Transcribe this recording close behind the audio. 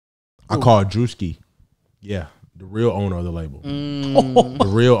I called Drewski. Yeah, the real owner of the label. The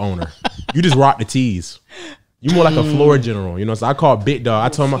real owner. You just rock the tees. You more like a floor general, you know. So I called Big Dog. I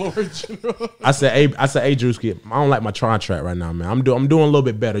told him, I said, hey, Drewski, I don't like my contract right now, man. I'm doing a little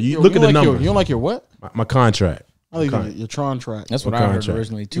bit better. Look at the numbers. You don't like your what? My contract. I think your Tron track. That's what I heard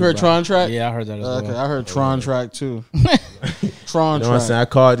originally too. You heard Tron track? Yeah, I heard that as well. Okay, I heard Tron track too. Tron You know what I'm track. saying? I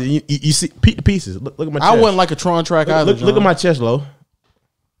called. You see, peek the pieces. Look at my chest. I wouldn't like a Tron track either. Look at my chest, Lo.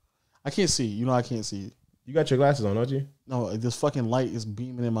 I can't see. You know I can't see. You got your glasses on, don't you? No, this fucking light is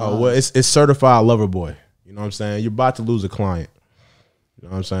beaming in my eyes. Oh well, it's certified lover boy. You know what I'm saying? You're about to lose a client. You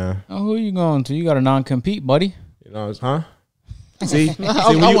know what I'm saying? Oh, who are you going to? You got a non-compete, buddy. You know, huh? See, you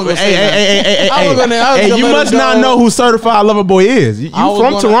must not know who certified lover boy is. You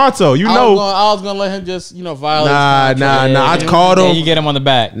from Toronto? You know. I was gonna let him just violate. Nah. I called him. You get him on the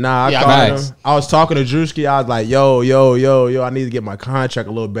back. Nah, I called him. I was talking to Drewski. I was like, yo, I need to get my contract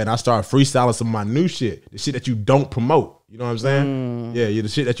a little bit. And I started freestyling some of my new shit, the shit that you don't promote. You know what I'm saying? Yeah, the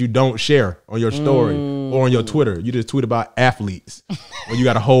shit that you don't share on your story or on your Twitter. You just tweet about athletes when you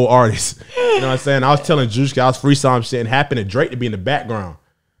got a whole artist. You know what I'm saying? I was telling Drewski, I was freestyling shit and happened to Drake to be in the background.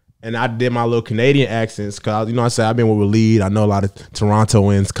 And I did my little Canadian accents because, you know what I said, I've been with Lead. I know a lot of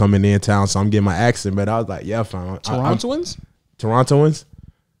Torontoans coming in town, so I'm getting my accent. But I was like, yeah, fine. Torontoans? Torontoans?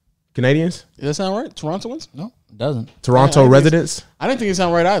 Canadians? Does that sound right? Torontoans? No, it doesn't. Toronto residents? I didn't think it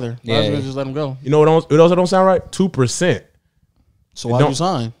sounded right either. Yeah. I was gonna just let him go. You know what else don't sound right? 2%. So why you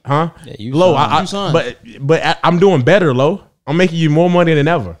sign? Huh? Yeah, you Lo, sign. but I'm doing better, Lo. I'm making you more money than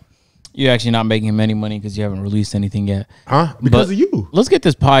ever. You're actually not making him any money because you haven't released anything yet. Huh? Because of you. Let's get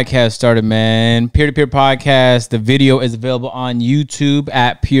this podcast started, man. Peer-to-peer podcast. The video is available on YouTube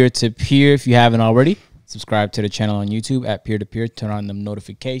at Peer-to-Peer. If you haven't already, subscribe to the channel on YouTube at Peer-to-Peer. Turn on them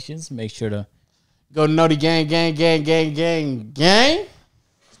notifications. Make sure to go to Naughty Gang.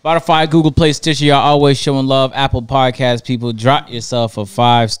 Spotify, Google Play, Stitcher. Y'all always showing love. Apple Podcast people, drop yourself a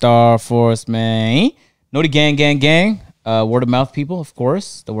 5-star for us, man. Naughty Gang. Word of mouth people, of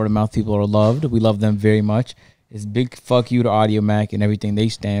course. The word of mouth people are loved. We love them very much. It's big fuck you to Audio Mac and everything they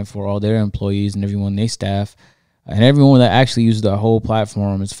stand for, all their employees and everyone they staff, and everyone that actually uses the whole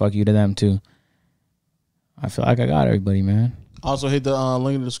platform. Is fuck you to them too. I feel like I got everybody, man. Also hit the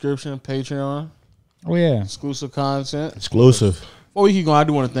link in the description, Patreon. Oh yeah, exclusive content. Exclusive. Before we keep going, I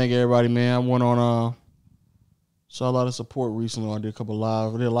do want to thank everybody, man. I went on saw a lot of support recently. I did a couple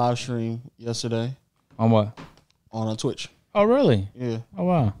I did a live stream yesterday. On what? On Twitch. Oh, really? Yeah. Oh,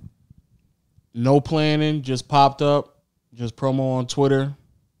 wow. No planning, just popped up. Just promo on Twitter.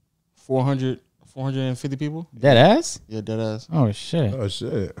 450 people. Dead ass? Yeah, dead ass. Oh, shit.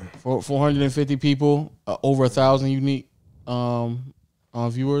 450 people. Over 1,000 unique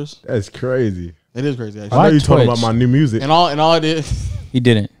viewers. That's crazy. It is crazy, actually. I know you talking about my new music. And all I did. He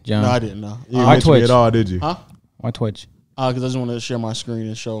didn't, John. No, I didn't, no. You didn't mention me at all, did you? Huh? Why Twitch? Because I just wanted to share my screen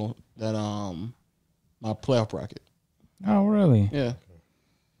and show that my playoff bracket. Oh, really? Yeah.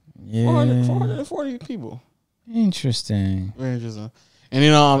 Yeah. 440 people. Interesting. Very interesting. And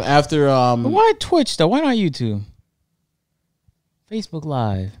then after but why Twitch though? Why not YouTube? Facebook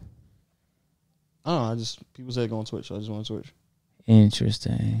Live. I don't know. People said go on Twitch, so I just want to Twitch.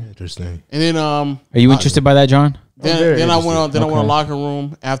 Interesting. Interesting. And then are you interested by that, John? Then I went on. Then I went to locker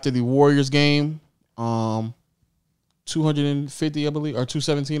room after the Warriors game. 250, I believe, or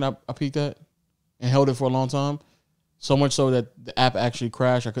 217. I peeked at and held it for a long time. So much so that the app actually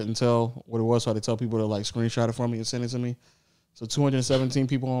crashed. I couldn't tell what it was, so I had to tell people to like screenshot it for me and send it to me. So 217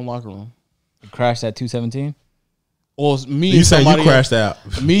 people in the locker room. It crashed at 217? Well, me you and saying somebody you crashed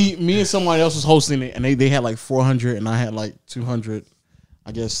out. Me and somebody else was hosting it, and they had like 400, and I had like 200.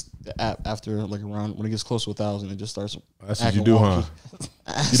 I guess the app after like around when it gets close to 1,000, it just starts. That's what you do, wonky.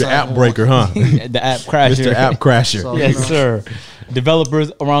 Huh? You the app breaker, huh? The app crasher. Mr. App Crasher. So, yes, sir.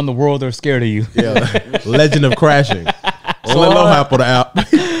 Developers around the world are scared of you. Yeah, Legend of Crashing. Don't let no help on the app.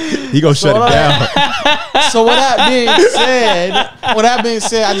 He gonna shut it down. So with that being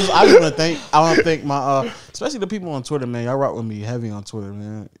said, I want to thank my especially the people on Twitter, man. Y'all rock with me heavy on Twitter,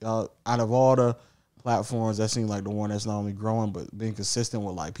 man. Y'all, out of all the platforms, that seems like the one that's not only growing but being consistent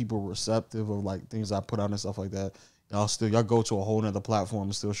with like people receptive of like things I put out and stuff like that. Y'all go to a whole nother platform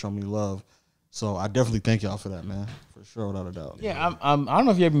and still show me love. So I definitely thank y'all for that, man. For sure, without a doubt. Yeah, I don't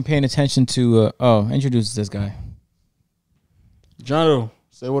know if you've been paying attention to. Introduce this guy. John,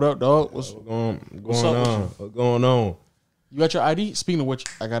 say what up, dog. What's going up on? What's going on? You got your ID? Speaking of which,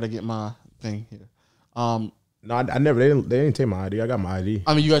 I gotta get my thing here. No, I never. They didn't take my ID. I got my ID.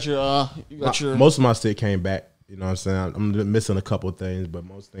 I mean, you got your. Most of my shit came back. You know what I'm saying? I'm missing a couple of things, but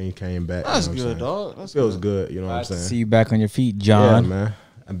most things came back. That's you know good, dog. That feels good. You know what I'm saying? See you back on your feet, John. Yeah, man.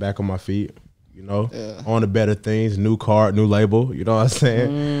 I'm back on my feet. You know, on to better things. New card, new label. You know what I'm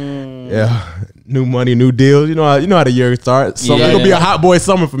saying? Yeah, new money, new deals. You know how the year starts. So it'll be a hot boy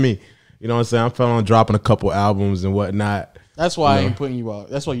summer for me. You know what I'm saying? I'm planning on dropping a couple albums and whatnot. That's why I ain't putting you out.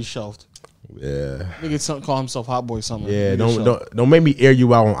 That's why you shelved. Yeah, nigga call himself Hot Boy Summer. Yeah, don't make me air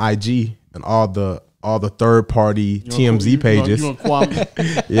you out on IG and all the third party TMZ pages. You want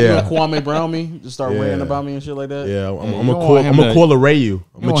Kwame? You want Kwame Brown me? Just start ranting about me and shit like that. Yeah, I'm gonna call array you.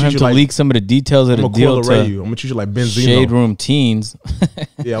 I'm gonna treat you like leak some of the details of the deal. I'm gonna treat you like Benzino. Shade Room Teens.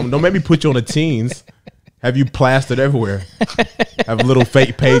 Yeah, don't make me put you on the teens. Have you plastered everywhere? Have little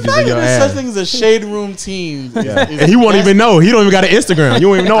fake pages in your ass. Such thing as a Shade Room Teens. Yeah. And he won't even know. He don't even got an Instagram. You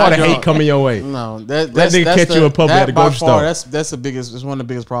don't even know all the hate coming your way. No, that nigga catch you in public at the grocery store. That's the biggest. It's one of the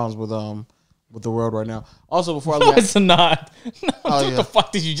biggest problems with the world right now. Also, before no, it's not. No, what the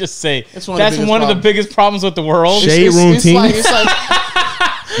fuck did you just say? That's one of the biggest problems with the world. Shade Room Teens. It's like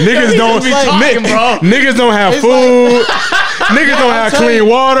niggas don't niggas don't have food. Niggas don't have clean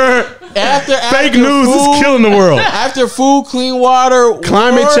water. After fake news is killing the world. After food, clean water,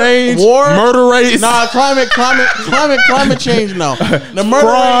 climate change, murder rates. Nah, climate change. No,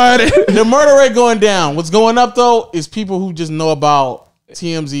 the murder rate going down. What's going up though is people who just know about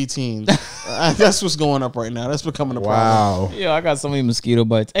TMZ teens. That's what's going up right now. That's becoming a problem. Wow. Yeah, I got so many mosquito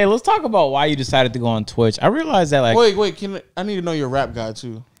bites. Hey, let's talk about why you decided to go on Twitch. I realized that wait. I need to know your rap guy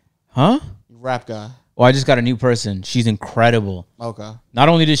too. Huh? Rap guy. Well, I just got a new person. She's incredible. Okay. Not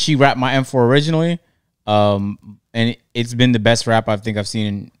only did she rap my M4 originally, and it's been the best rap I think I've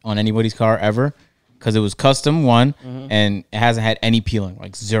seen on anybody's car ever, because it was custom one, and it hasn't had any peeling,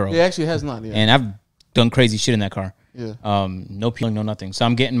 like zero. It actually has not. Yeah. And I've done crazy shit in that car. Yeah. No peeling, no nothing. So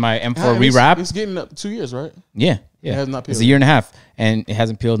I'm getting my M4 rewrap. It's getting up 2 years, right? Yeah. It has not peeled. It's a year and a half, and it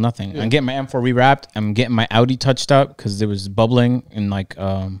hasn't peeled nothing. Yeah. I'm getting my M4 rewrapped. I'm getting my Audi touched up because there was bubbling in like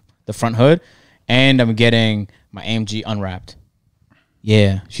the front hood, and I'm getting my AMG unwrapped.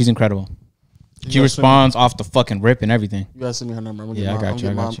 Yeah, she's incredible. She responds off the fucking rip and everything. You gotta send me her number. I got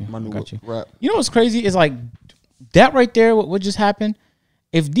you. Rap. You know what's crazy is like that right there. What just happened?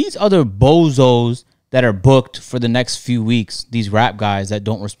 If these other bozos that are booked for the next few weeks, these rap guys that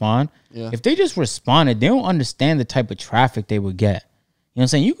don't respond, if they just responded, they don't understand the type of traffic they would get. You know what I'm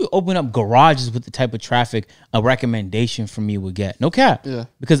saying? You could open up garages with the type of traffic a recommendation from me would get. No cap. Yeah.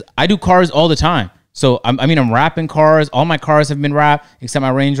 Because I do cars all the time. So, I'm rapping cars. All my cars have been rapped except my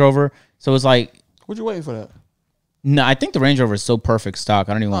Range Rover. So it's like... What you waiting for that? No, I think the Range Rover is so perfect stock.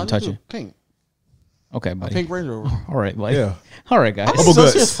 I don't even want to touch it. Pink. Okay, buddy. A pink Range Rover. All right, buddy. Yeah. All right, guys.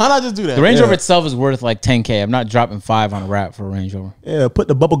 Why not just do that? The Range Rover itself is worth like $10K. I'm not dropping 5 on a wrap for a Range Rover. Yeah, put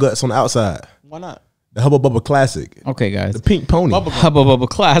the bubble guts on the outside. Why not? The Hubba Bubba Classic. Okay, guys. The pink pony. Hubba Bubba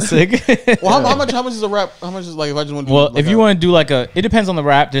Classic. Well, how much is a wrap? How much is like if I just want to do well, if you want to do like it depends on the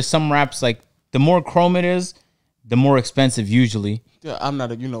wrap. There's some wraps like the more chrome it is, the more expensive usually. Yeah, I'm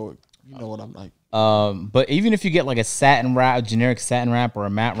not you know what I'm like. But even if you get like a satin wrap, a generic satin wrap or a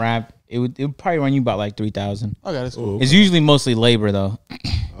matte wrap, it would probably run you about like $3,000. Okay, that's cool. It's usually mostly labor though.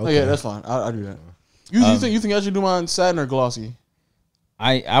 Oh yeah, that's fine. I'll do that. You think I should do mine satin or glossy?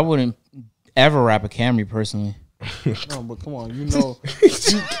 I wouldn't ever wrap a Camry personally. No, but come on,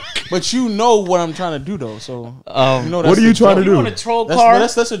 but you know what I'm trying to do though. So you know what are you trying to do? You want a troll car?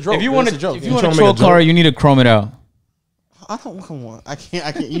 That's a joke. If you want a to troll car, you need to chrome it out. I don't. Come on, I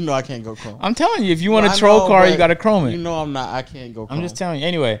can't. You know I can't go chrome. I'm telling you, if you want a troll car, you got to chrome it. You know I'm not. I can't go chrome. I'm just telling you.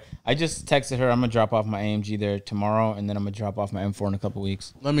 Anyway, I just texted her. I'm gonna drop off my AMG there tomorrow, and then I'm gonna drop off my M4 in a couple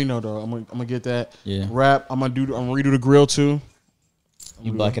weeks. Let me know though. I'm gonna get that. Yeah. Wrap. I'm gonna redo the grill too.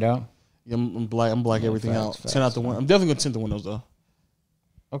 You black it out. Yeah, I'm black everything out. Facts, Tint out the window. I'm definitely gonna tint the windows though.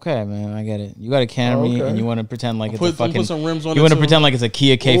 Okay, man, I get it. You got a Camry and you want to pretend like it's a fucking. Put some rims on you want to pretend like it's a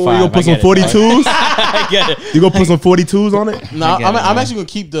Kia K5. You gonna put some 42s? I get it. You gonna put some 42s on it? No, I'm actually gonna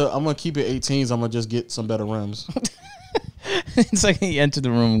keep I'm gonna keep it 18s. I'm gonna just get some better rims. It's like he entered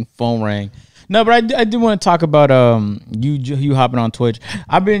the room, phone rang. No, but I do want to talk about you hopping on Twitch.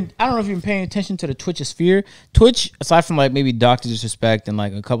 I don't know if you've been paying attention to the Twitch sphere. Twitch, aside from like maybe Dr. Disrespect and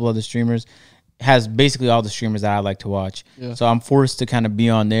like a couple other streamers, has basically all the streamers that I like to watch. Yeah. So I'm forced to kind of be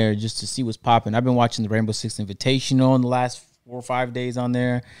on there just to see what's popping. I've been watching the Rainbow Six Invitational in the last 4 or 5 days on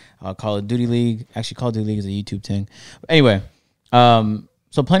there. Call of Duty League. Actually, Call of Duty League is a YouTube thing. But anyway,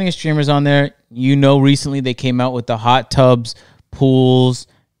 so plenty of streamers on there. You know, recently they came out with the hot tubs, pools,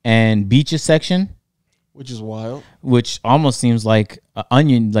 and beaches section. Which is wild. Which almost seems like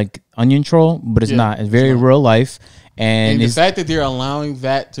onion troll, but it's not. It's very real life. And the fact that they're allowing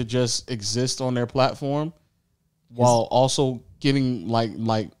that to just exist on their platform while also getting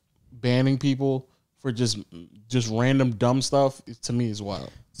like banning people for just random dumb stuff, to me is wild.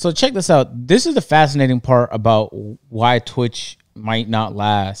 So check this out. This is the fascinating part about why Twitch might not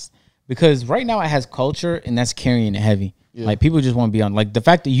last. Because right now it has culture and that's carrying it heavy. Yeah. Like people just want to be on. Like the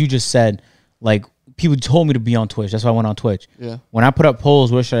fact that you just said, like people told me to be on Twitch. That's why I went on Twitch. Yeah. When I put up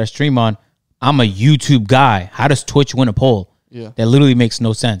polls, what should I stream on? I'm a YouTube guy. How does Twitch win a poll? Yeah. That literally makes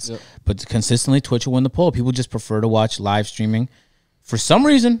no sense. Yep. But consistently Twitch will win the poll. People just prefer to watch live streaming for some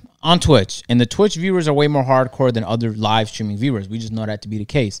reason on Twitch. And the Twitch viewers are way more hardcore than other live streaming viewers. We just know that to be the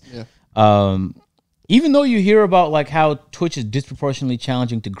case. Yeah. Even though you hear about like how Twitch is disproportionately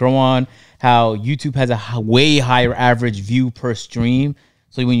challenging to grow on, how YouTube has a way higher average view per stream.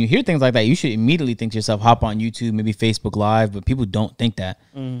 So when you hear things like that, you should immediately think to yourself, hop on YouTube, maybe Facebook Live, but people don't think that.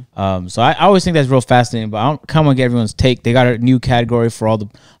 So I always think that's real fascinating, but I don't kind of get everyone's take. They got a new category for all the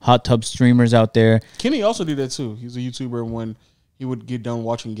hot tub streamers out there. Kenny also did that too. He's a YouTuber. When he would get done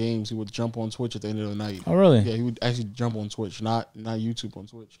watching games, he would jump on Twitch at the end of the night. Oh, really? Yeah, he would actually jump on Twitch, not YouTube on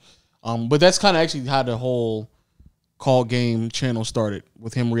Twitch. But that's kind of actually how the whole Call Game channel started,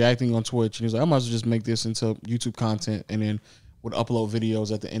 with him reacting on Twitch. And he's like, I might as well just make this into YouTube content, and then would upload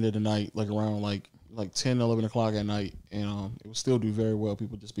videos at the end of the night, like around like 10, 11 o'clock at night. And it would still do very well.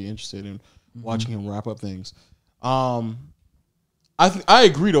 People would just be interested in watching him wrap up things. I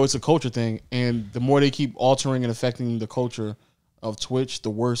agree, though. It's a culture thing. And the more they keep altering and affecting the culture of Twitch, the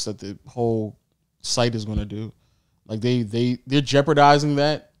worse that the whole site is going to do. Like they're jeopardizing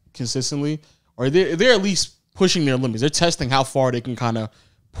that consistently, or they're at least pushing their limits. They're testing how far they can kind of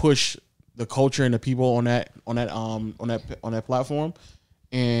push the culture and the people on that platform,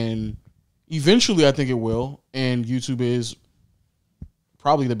 and eventually I think it will. And YouTube is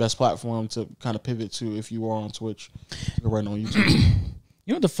probably the best platform to kind of pivot to if you are on Twitch. You're right on YouTube. You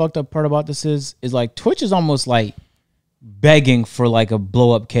know what the fucked up part about this is like Twitch is almost like begging for like a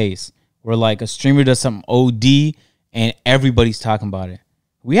blow up case where like a streamer does something OD and everybody's talking about it.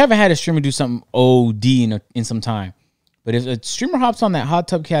 We haven't had a streamer do something OD in some time. But if a streamer hops on that hot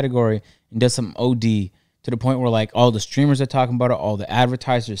tub category and does some OD to the point where like all the streamers are talking about it, all the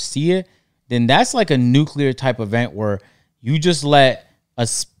advertisers see it, then that's like a nuclear type event where you just let a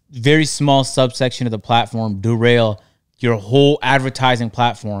very small subsection of the platform derail your whole advertising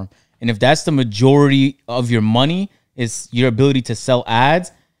platform. And if that's the majority of your money, is your ability to sell ads,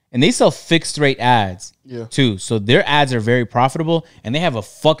 and they sell fixed rate ads too. So their ads are very profitable and they have a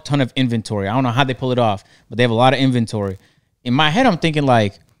fuck ton of inventory. I don't know how they pull it off, but they have a lot of inventory. In my head, I'm thinking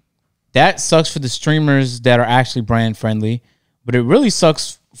like, that sucks for the streamers that are actually brand friendly, but it really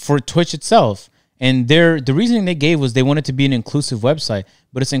sucks for Twitch itself. And the reasoning they gave was they wanted to be an inclusive website,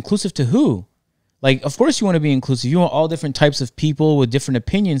 but it's inclusive to who? Like, of course you want to be inclusive. You want all different types of people with different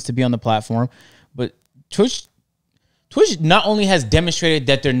opinions to be on the platform, but Twitch not only has demonstrated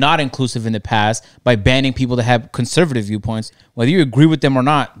that they're not inclusive in the past by banning people that have conservative viewpoints, whether you agree with them or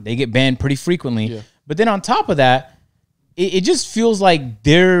not, they get banned pretty frequently. Yeah. But then on top of that, it just feels like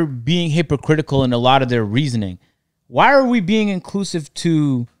they're being hypocritical in a lot of their reasoning. Why are we being inclusive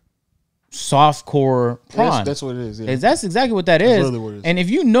to softcore prawn? That's what it is. Yeah. That's exactly what that is. Really what it is. And if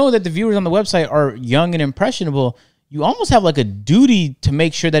you know that the viewers on the website are young and impressionable, you almost have like a duty to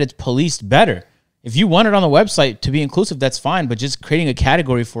make sure that it's policed better. If you want it on the website to be inclusive, that's fine. But just creating a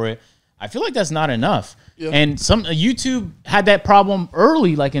category for it, I feel like that's not enough. Yeah. And YouTube had that problem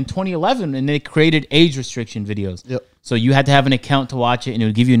early, like in 2011, and they created age restriction videos. Yep. So you had to have an account to watch it, and it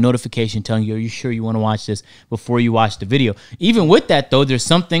would give you a notification telling you, are you sure you want to watch this before you watch the video? Even with that, though, there's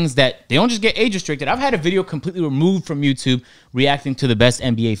some things that they don't just get age restricted. I've had a video completely removed from YouTube reacting to the best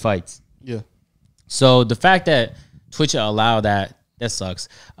NBA fights. Yeah. So the fact that Twitch allow that sucks.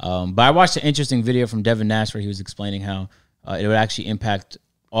 But I watched an interesting video from Devin Nash where he was explaining how it would actually impact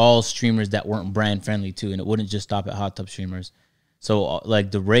all streamers that weren't brand friendly too, and it wouldn't just stop at hot tub streamers. So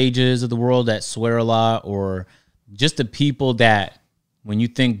like the Rages of the world that swear a lot, or just the people that when you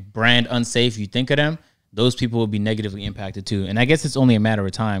think brand unsafe, you think of them, those people will be negatively impacted too. And I guess it's only a matter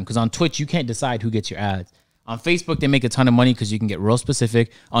of time, because on Twitch, you can't decide who gets your ads. On Facebook, they make a ton of money because you can get real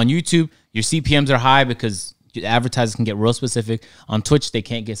specific. On YouTube, your CPMs are high because advertisers can get real specific. On Twitch, they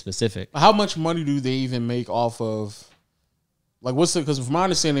can't get specific. How much money do they even make off of, like, what's the, because from my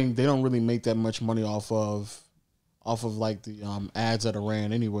understanding, they don't really make that much money off of like the ads that are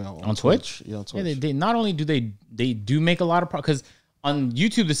ran anyway on Twitch? Yeah, on Twitch. Yeah, they not only do they do make a lot of because on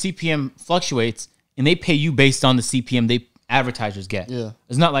YouTube the CPM fluctuates and they pay you based on the CPM they advertisers get. Yeah.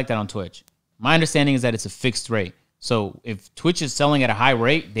 It's not like that on Twitch. My understanding is that it's a fixed rate. So if Twitch is selling at a high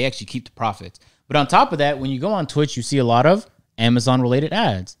rate, they actually keep the profits. But on top of that, when you go on Twitch, you see a lot of Amazon related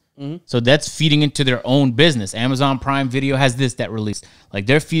ads. So that's feeding into their own business. Amazon Prime Video has this that released. Like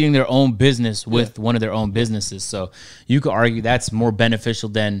they're feeding their own business with one of their own businesses. So you could argue that's more beneficial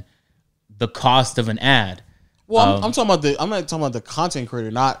than the cost of an ad. Well, I'm talking about the content creator,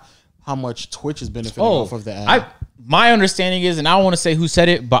 not how much Twitch is benefiting off of the ad. My understanding is, and I don't want to say who said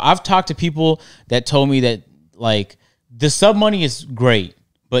it, but I've talked to people that told me that like the sub money is great,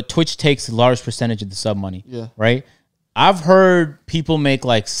 but Twitch takes a large percentage of the sub money. Yeah. Right? I've heard people make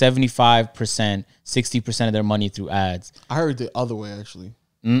like 75%, 60% of their money through ads. I heard the other way, actually.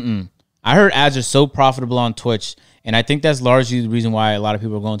 I heard ads are so profitable on Twitch, and I think that's largely the reason why a lot of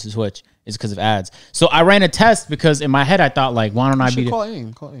people are going to Twitch is because of ads. So I ran a test because in my head I thought like, why don't I be call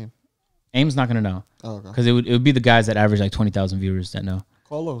AIM? Call AIM. AIM's not gonna know. Oh, okay. Because it would be the guys that average like 20,000 viewers that know.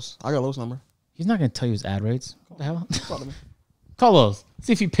 Call Los. I got Los' number. He's not gonna tell you his ad rates. What the hell? Call Los.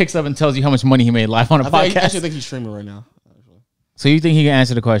 See if he picks up and tells you how much money he made live on a podcast. I actually think he's streaming right now. Actually. So you think he can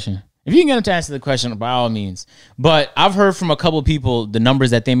answer the question? If you can get him to answer the question, by all means. But I've heard from a couple of people the numbers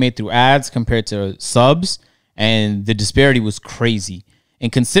that they made through ads compared to subs, and the disparity was crazy.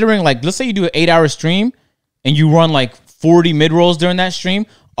 And considering, like, let's say you do an 8-hour stream and you run like 40 mid rolls during that stream,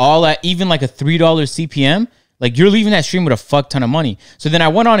 all at even like a $3 CPM, like you're leaving that stream with a fuck ton of money. So then I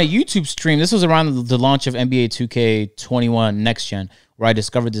went on a YouTube stream. This was around the launch of NBA 2K21 Next Gen, where I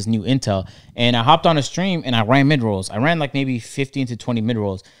discovered this new intel. And I hopped on a stream and I ran mid rolls. I ran like maybe 15 to 20 mid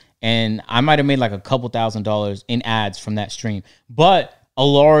rolls. And I might have made like a couple $1,000s in ads from that stream. But a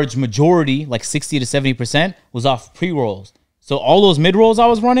large majority, like 60 to 70%, was off pre-rolls. So all those mid-rolls I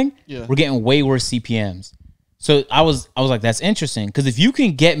was running were getting way worse CPMs. So I was like, that's interesting. Because if you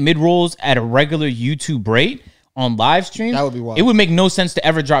can get mid-rolls at a regular YouTube rate on live stream, that would be wild. It would make no sense to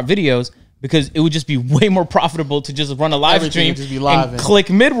ever drop videos because it would just be way more profitable to just run a live stream just be live and click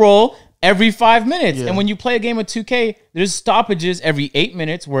mid-roll every 5 minutes. And when you play a game of 2K, there's stoppages every 8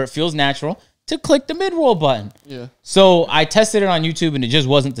 minutes where it feels natural to click the mid-roll button. Yeah. So I tested it on YouTube and it just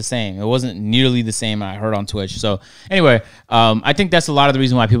wasn't the same. It wasn't nearly the same I heard on Twitch. So anyway, I think that's a lot of the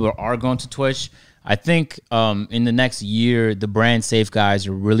reason why people are going to Twitch. I think in the next year, the brand safe guys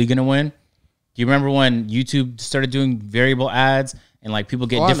are really going to win. Do you remember when YouTube started doing variable ads and like people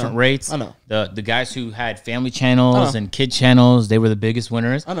get different rates? I know. The guys who had family channels and kid channels, they were the biggest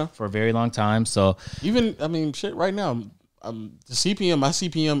winners for a very long time. So even, I mean, shit right now, the CPM, my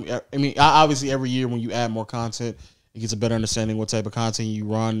CPM, I mean, obviously every year when you add more content, it gets a better understanding what type of content you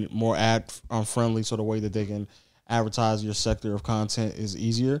run, more ad friendly, so the way that they can advertise your sector of content is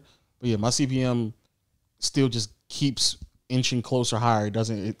easier. But yeah, my CPM still just keeps inching closer higher. It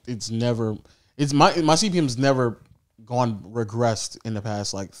doesn't, it's never, it's my CPM's never gone regressed in the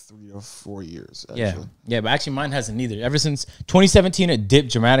past like 3 or 4 years. Actually. Yeah, but actually mine hasn't either. Ever since 2017, it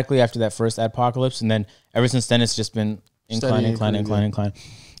dipped dramatically after that first adpocalypse, and then ever since then, it's just been incline.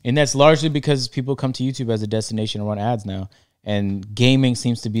 And that's largely because people come to YouTube as a destination to run ads now. And gaming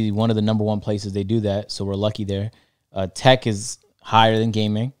seems to be one of the number one places they do that. So we're lucky there. Tech is higher than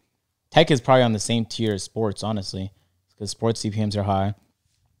gaming. Tech is probably on the same tier as sports, honestly, because sports CPMs are high.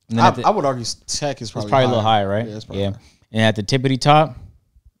 And then I would argue tech is probably a little higher, right? Yeah. And at the tippity top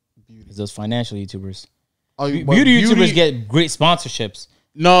is those financial YouTubers. Oh, beauty YouTubers get great sponsorships.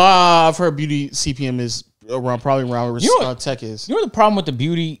 No, I've heard beauty CPM is probably around where tech is. You know what the problem with the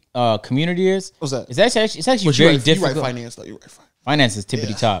beauty community is? What's that? It's actually very difficult. You write finance, though. You write finance. Finance is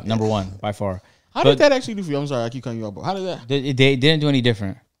tippity top, number one by far. How did that actually do for you? I'm sorry, I keep cutting you off, but how did that? They didn't do any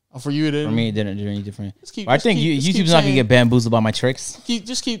different. Oh, for you, it didn't? For me, it didn't do any different. I think YouTube's not going to get bamboozled by my tricks.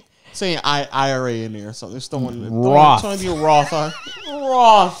 Just keep saying IRA in there. So there's Roth.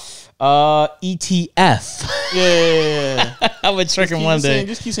 Roth. ETF. Yeah. I'm a trick in one day.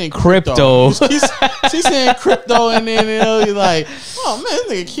 Just keep saying crypto. Keep saying crypto, and then you're like, oh man,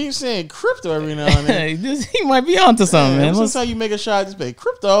 this nigga keep saying crypto every now and then. He might be onto something, man. That's how you make a shot. Just say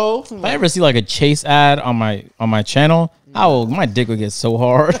crypto. If I ever see like a Chase ad on my channel, my dick would get so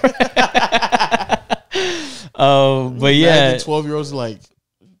hard. But yeah, 12-year-olds like,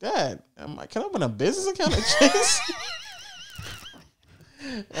 Dad, can I open a business account at Chase?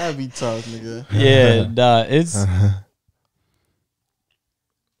 That'd be tough, nigga. Yeah, it's.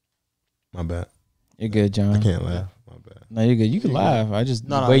 My bad. You're good, John. I can't laugh. My bad. No, you're good. You can laugh. I just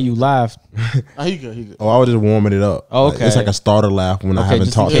the way you laughed. He good. Oh, I was just warming it up. Oh, okay. It's like a starter laugh when I haven't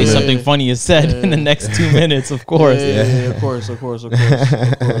just talked. In case something funny is said in the next 2 minutes, of course. Yeah, of course. There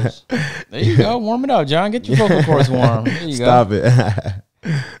you go. Warm it up, John. Get your vocal cords warm. There you Stop go. it.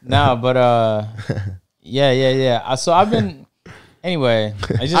 No, but yeah. So I've been. Anyway,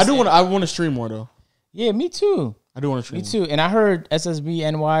 I want to stream more though. Yeah, me too. I do want to stream. Me too. And I heard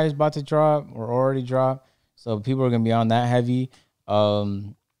SSB NY is about to drop or already dropped, so people are gonna be on that heavy.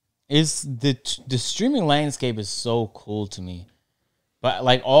 It's the streaming landscape is so cool to me, but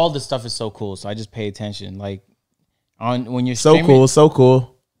like all the stuff is so cool, so I just pay attention. Like on when you're So streaming, cool, so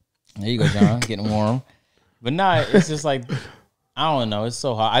cool. There you go, John, getting warm. But nah, it's just like I don't know. It's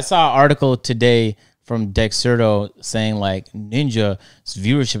so hot. I saw an article today from Dexerto saying like Ninja's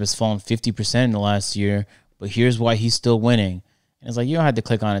viewership has fallen 50% in the last year, but here's why he's still winning. And it's like you don't have to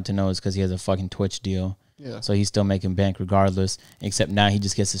click on it to know it's because he has a fucking Twitch deal. Yeah. So he's still making bank regardless, except now he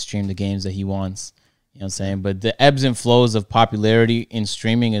just gets to stream the games that he wants. You know what I'm saying? But the ebbs and flows of popularity in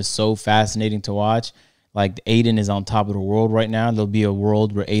streaming is so fascinating to watch. Like Aiden is on top of the world right now. There'll be a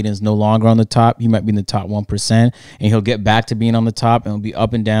world where Aiden's no longer on the top. He might be in the top 1%, and he'll get back to being on the top, and it'll be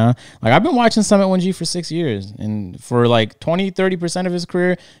up and down. Like I've been watching Summit 1G for 6 years, and for like 20-30% of his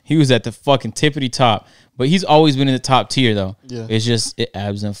career, he was at the fucking tippity top. But he's always been in the top tier though. Yeah. It's just it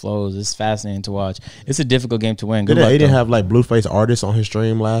ebbs and flows. It's fascinating to watch. It's a difficult game to win. Good luck, Aiden have like Blueface artists on his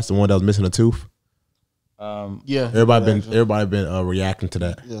stream last, the one that was missing a tooth? Yeah. Everybody been reacting to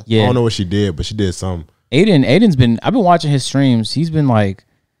that. Yeah. I don't know what she did, but she did something. Aiden's been. I've been watching his streams. He's been like,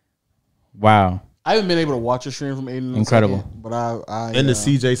 wow. I haven't been able to watch a stream from Aiden. Incredible. Second, but I and the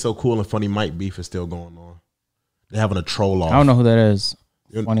CJ So Cool and Funny Mike beef is still going on. They're having a troll off. I don't know who that is.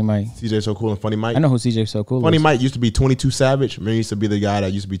 Funny Mike. CJ So Cool and Funny Mike. I know who CJ So Cool Funny is. Mike used to be 22 Savage. Remember, he used to be the guy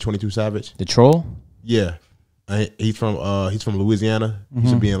that used to be 22 Savage. The troll. Yeah. He's from Louisiana. He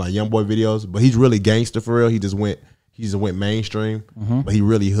used to be in like Young Boy videos, but he's really gangster for real. He just went mainstream, but he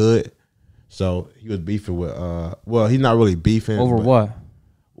really hood. So he was beefing with well, he's not really beefing. Over what?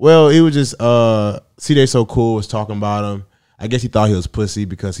 Well, he was just CJ So Cool was talking about him. I guess he thought he was pussy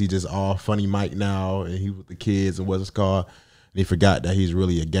because he just all Funny Mike now and he with the kids and what's it called. And he forgot that he's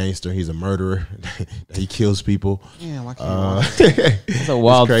really a gangster. He's a murderer. That he kills people. Yeah, I can't That's a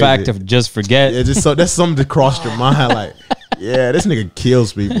wild fact of just forget. Yeah, just so that's something to cross your mind. Like, yeah, this nigga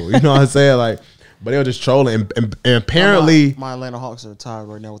kills people. You know what I'm saying? Like, but they were just trolling. And apparently, my Atlanta Hawks are tied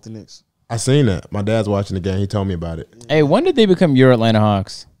right now with the Knicks. I seen that. My dad's watching the game. He told me about it. Hey, when did they become your Atlanta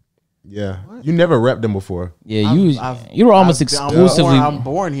Hawks? Yeah, what? You never repped them before. Yeah, you were almost exclusively. I'm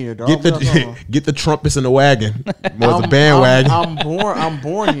born here, dog. Get the trumpets in the wagon. More the bandwagon. I'm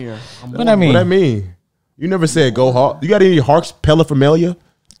born here. What I mean? What I mean? You never said go Hawks. You got any Hawks paraphernalia?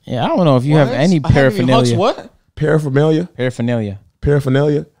 Yeah, I don't know if you have any paraphernalia. Hawks what? Paraphernalia.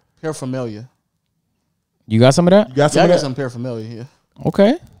 You got some of that? You got some I of got that? some paraphernalia here.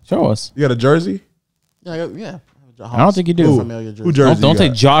 Okay, show us. You got a jersey? Yeah. I don't think you do. Who jersey? Don't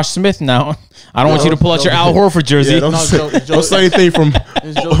take Josh Smith now. I don't want you to pull out your Al Horford jersey. Yeah, don't say anything from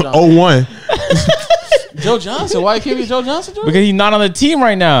 01. Joe Johnson. Why can't be Joe Johnson jersey? Because he's not on the team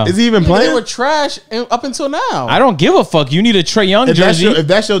right now. Is he even playing? They were trash up until now. I don't give a fuck. You need a Trae Young jersey. If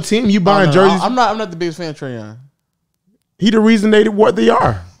that's your team, you buying jerseys. I'm not the biggest fan of Trae Young. He the reason they what they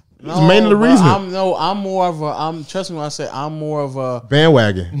are. He's mainly the reason. I'm more of a. Trust me when I say I'm more of a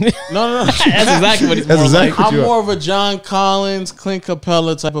bandwagon. No. That's exactly what he's That's more exactly like. what I'm more of a John Collins, Clint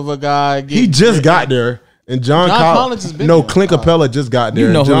Capella type of a guy. He just got there. And John Collins has been there. Clint Capella just got there.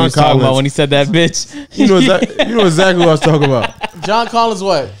 You know John who he was talking about when he said that, bitch. You know exactly what I was talking about. John Collins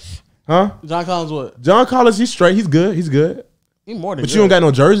what? Huh? John Collins what? John Collins, he's straight. He's good. He's good. He more than but good. You don't got no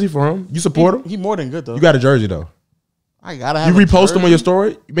jersey for him. You support him? He more than good, though. You got a jersey, though. I gotta have You repost him on your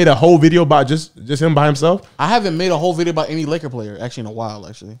story? You made a whole video about just him by himself? I haven't made a whole video about any Laker player, actually, in a while,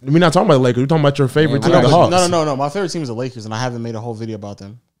 actually. We're not talking about the Lakers. We're talking about your favorite team, the Hawks. No. My favorite team is the Lakers, and I haven't made a whole video about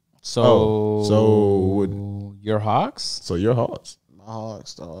them. So your Hawks? So your Hawks. My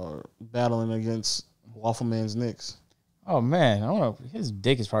Hawks are battling against Waffle Man's Knicks. Oh, man. I don't know. His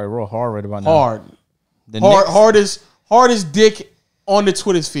dick is probably real hard right about now. Hardest dick on the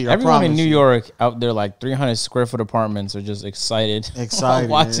Twitter sphere. Everyone in New York out there, like 300 square foot apartments, are just excited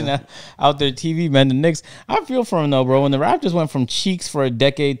watching out their TV, man. The Knicks, I feel for them though, bro. When the Raptors went from cheeks for a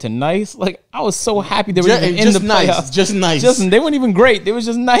decade to nice, like I was so happy they were even in the playoffs. Just nice. They weren't even great. They were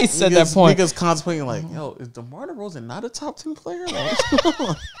just nice at that point. Niggas contemplating like, yo, is DeMar DeRozan not a top 10 player?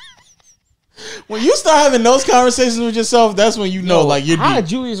 Like, when you start having those conversations with yourself, that's when you know, like, you're how deep.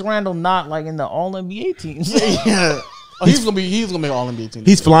 Julius Randle not like in the All NBA teams? Yeah. Oh, he's gonna make All NBA team.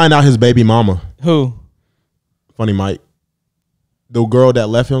 He's flying out his baby mama. Who? Funny Mike. The girl that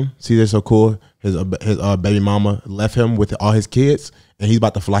left him. See, they're so cool. His baby mama left him with all his kids, and he's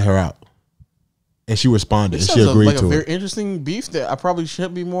about to fly her out. And she responded, and she agreed to it. A very interesting beef that I probably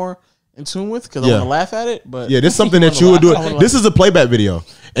should be more in tune with because I want to laugh at it. But yeah, this is something that you would do. This is a playback video,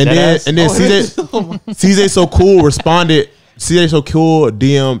 and then CJ So Cool responded. CJ So Cool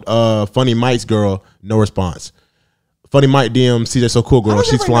DM'd Funny Mike's girl, no response. Funny Mike DM CJ So Cool girl.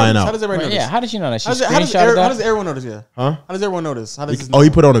 She's flying How out. does everybody notice? Yeah, how did she know that? She How does screenshotted that? everyone notice? Yeah. Huh? How does everyone notice? How does this Oh, he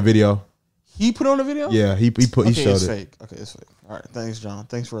put on a video. He put on a video? Yeah, he showed it's it. fake. Okay, it's fake. All right, thanks, John.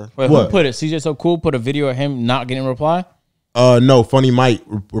 Thanks for. Wait, What? who put it? CJ So Cool put a video of him not getting a reply? No, Funny Mike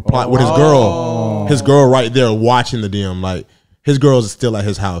replied with his girl. His girl right there watching the DM. Like his girl is still at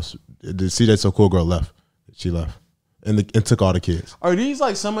his house. The CJ So Cool girl left. She left and took all the kids. Are these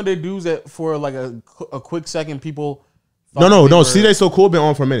like some of the dudes that for like a quick second people? No. CJ So Cool been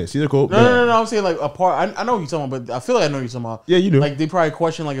on for a minute. CJ Cool. No. I'm saying like a part. I know what you're talking about, but I feel like I know what you're talking about. Yeah, you do. Like they probably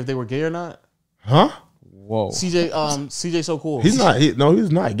question like if they were gay or not. Huh? Whoa. CJ So Cool. He's not. He's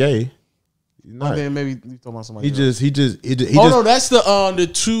not gay. He's not. Then maybe you talking about somebody. He just. Oh no, that's the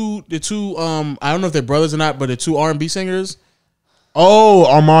two I don't know if they're brothers or not, but the two R&B singers. Oh,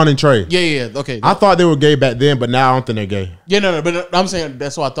 Armand and Trey. Yeah. Okay. I thought they were gay back then, but now I don't think they're gay. Yeah, no, but I'm saying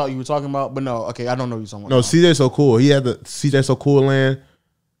that's what I thought you were talking about. But no, okay, I don't know what you're talking about. No, CJ So Cool. He had the CJ So Cool land.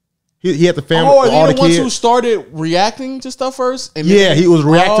 He had the family. Oh, are all they the the ones kids. who started reacting to stuff first? And Yeah, he was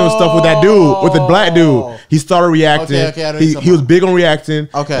reacting to stuff with that dude, with the black dude. He started reacting. Okay, I know you're he was talking big on reacting.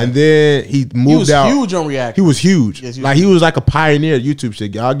 Okay. And then he moved he was out. huge on reacting. He was huge. Yes, he was like a pioneer of YouTube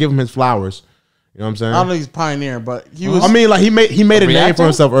shit. I'll give him his flowers. You know what I'm saying? I don't know if he's pioneering, but he was. I mean, like he made a name reactor? for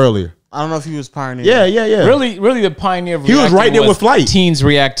himself earlier. I don't know if he was pioneering. Yeah. Really, the pioneer of He was reacting right there with Flight. Teens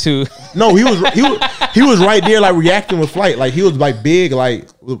react to. No, he was right there like reacting with Flight. Like he was like big like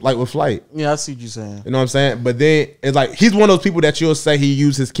with Flight. Yeah, I see what you're saying. You know what I'm saying? But then it's like he's one of those people that you'll say he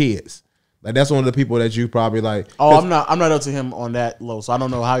used his kids. Like that's one of the people that you probably like. Oh, I'm not up to him on that low, so I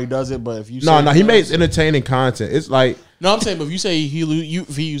don't know how he does it. But if you say he makes entertaining content. It's like no, I'm saying, but if you say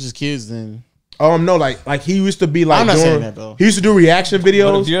if he uses kids, then no, like he used to be like I'm not saying that, though. He used to do reaction But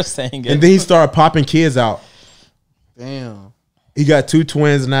videos, if you're saying it, and then he started popping kids out. damn. He got 2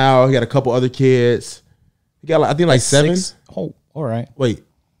 twins now. He got a couple other kids. He got I think like 7. 6? Oh, all right. Wait.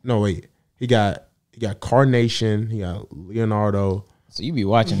 He got Carnation. He got Leonardo. So you be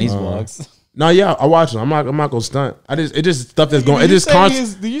watching these vlogs. No, yeah, I watch them. I'm not gonna stunt. It just stuff that's going. It just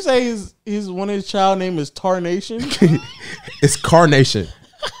Did you say his one of his child name is Tarnation? It's Carnation.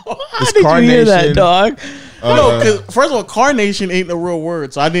 How did you hear that, dog? No, because first of all, Carnation ain't a real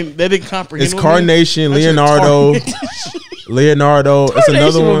word, so that didn't comprehend. It's with me. Carnation, I said Leonardo. Tarnation. Leonardo. It's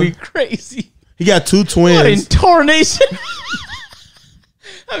another Tarnation would one. be crazy. He got 2 What in twins. Tarnation?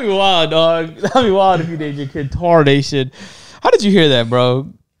 That'd be wild, dog. That'd be wild if you named your kid Tarnation. How did you hear that,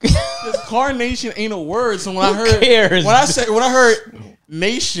 bro? Because Carnation ain't a word. So when Who cares? when I heard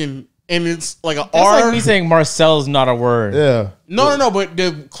nation and it's like a That's R. like me saying Marcel's not a word. Yeah. No. But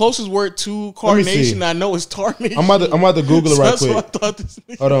the closest word to me see. Carnation I know is Tarnation. I'm about to Google it So right that's what I quick. thought this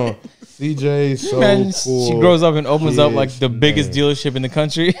nigga. Hold on. CJ So Imagine Cool. she grows up and opens up like the Kids biggest name. dealership in the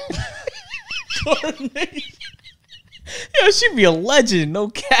country. Carnation. Yo, she'd be a legend. No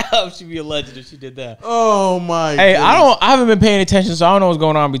cap. She'd be a legend if she did that. Oh my. Hey, goodness. I haven't been paying attention, so I don't know what's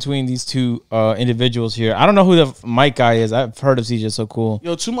going on between these two individuals here. I don't know who the Mike guy is. I've heard of CJ So Cool.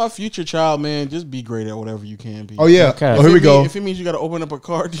 Yo, to my future child, man, just be great at whatever you can be. Oh yeah. Okay. Oh, here we go. If it means you got to open up a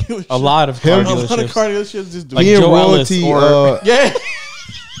car dealership, A lot of car a lot of dealerships. car dealerships, just do Like it. He in Joe royalty. Ellis or- Yeah.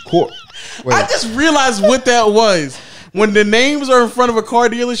 Wait. I just realized what that was. When the names are in front of a car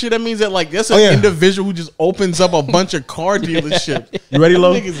dealership, that means that like that's an yeah. individual who just opens up a bunch of car dealerships. You ready,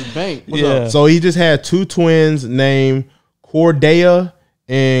 Lo? Niggas is bank. What's Yeah. up? So he just had 2 twins named Cordea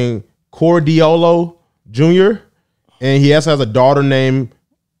and Cordiolo Jr. And he also has a daughter named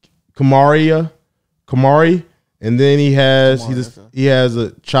Kamari. And then he has he has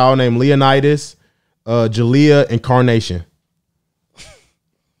a child named Leonidas, Jalea, and Carnation.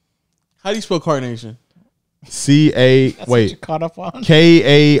 How do you spell carnation? Caught up on.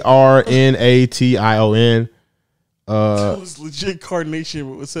 Karnatation. It was legit carnation,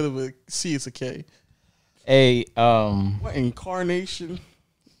 but instead of a C, it's a K. What incarnation?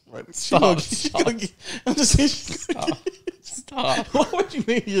 Right. I'm just saying. Stop. Why would you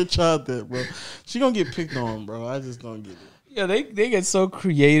name your child that, bro? She gonna get picked on, bro. I just don't get it. Yeah, they get so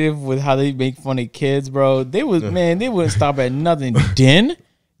creative with how they make fun of kids, bro. They wouldn't stop at nothing. Dinner?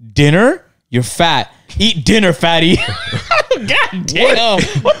 You're fat. Eat dinner, fatty. God damn.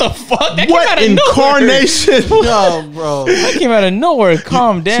 What the fuck? That What came out of incarnation? Yo, bro. nowhere. That came out of nowhere.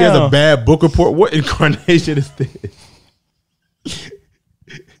 Calm down. She has a bad book report. What incarnation is this?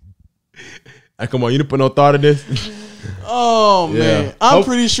 Come on, you didn't put no thought in this. Oh man, Yeah. I'm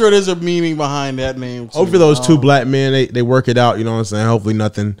pretty sure there's a meaning behind that name. Too. Hopefully those 2 black men, they work it out. You know what I'm saying? Hopefully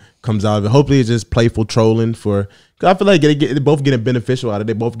nothing comes out of it. Hopefully it's just playful trolling for. Cause I feel like they're both getting beneficial out of it.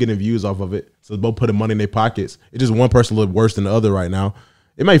 They're both getting views off of it. So they're both putting money in their pockets. It's just one person a little worse than the other right now.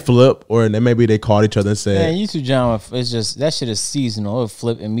 It may flip, or then maybe they called each other and said, Man, YouTube John, it's just that shit is seasonal. It'll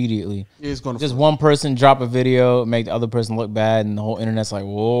flip immediately. It's gonna Just flip. one person drop a video, make the other person look bad, and the whole internet's like,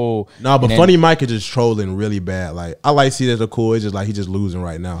 whoa. "No, but And then- Funny Mike is just trolling really bad. Like I like see that they're cool. It's just like he's just losing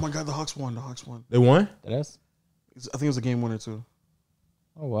right now. Oh my god, the Hawks won. The Hawks won. They won. That's, I think it was a game winner too.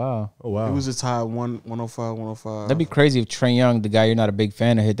 oh wow. Oh wow. It was a tie 105. That'd be crazy if Trae Young, the guy you're not a big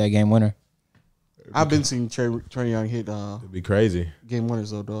fan of, hit that game winner. I've been seeing Trae Young hit It'd be crazy. game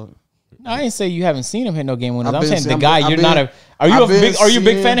winners though, dog. No, I didn't say you haven't seen him hit no game winners. I've I'm been saying seeing- the guy I've you're been- not a. Are you I've a been big? Are you a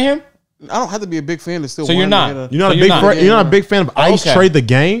big seeing- fan of him? I don't have to be a big fan to still. So you're win, not? man. You're not So a you're big. not. You're not a big fan of Ice Okay. Trade the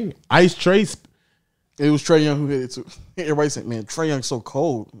game. Ice Trade. It was Trae Young who hit it too. Everybody said, "Man, Trae Young's so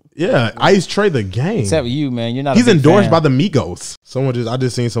cold." Yeah, Ice Trade the game. Except you, man. You're not. He's a big endorsed fan. by the Migos. I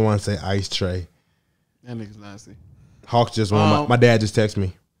just seen someone say Ice Trey. That nigga's nasty. Hawks just won. My dad just texted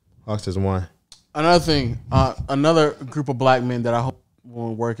me. Hawks just won. Another thing, another group of black men that I hope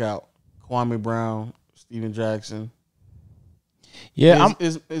will work out: Kwame Brown, Steven Jackson. Yeah,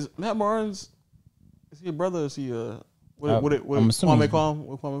 Is Matt Barnes? Is he a brother? Or is he what I'm assuming- Kwame call him?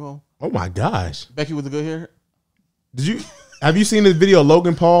 What Kwame call him? Oh my gosh! Becky with the good hair. Have you seen this video of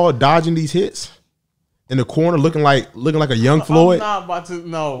Logan Paul dodging these hits in the corner, looking like a young Floyd? I'm not about to.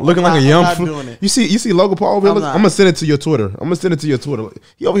 No, Looking I'm like a not- young I'm not Floyd. doing it. You see Logan Paul over here? I'm I'm not. gonna send it to your Twitter.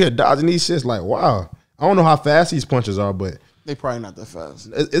 He over here dodging these shits like wow. I don't know how fast these punches are, but They probably not that fast.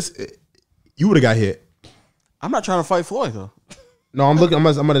 you would have got hit. I'm not trying to fight Floyd though. No, I'm looking. I'm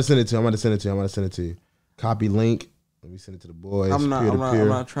gonna send it to you. I'm gonna send it to you. Copy link. Let me send it to the boys. I'm not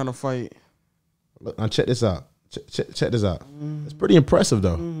Peer-to-peer. trying to fight. Look, now check this out. Check this out. It's pretty impressive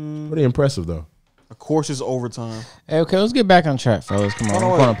though. It's pretty impressive though. Of course, it's overtime. Hey, okay, let's get back on track, fellas. Come on,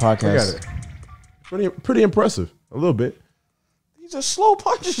 we're on a Look at podcast. it. Pretty impressive. A little bit, These are slow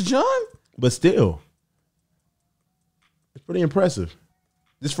punches, John. but still, it's pretty impressive.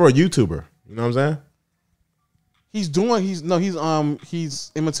 Just for a YouTuber, you know what I'm saying?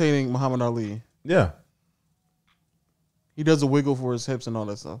 He's imitating Muhammad Ali. Yeah. He does a wiggle for his hips and all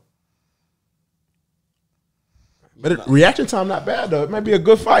that stuff. But reaction time not bad though. It might be a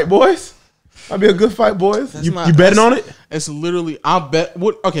good fight, boys. Might be a good fight, boys. That's You not- betting that's- on it? It's literally I'll bet.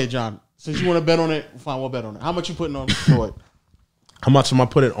 What? Okay, John. Since you want to bet on it, fine. We'll bet on it. How much you putting on Floyd? How much am I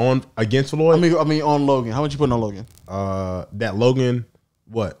putting on against Floyd? I mean on Logan. How much you putting on Logan? That Logan,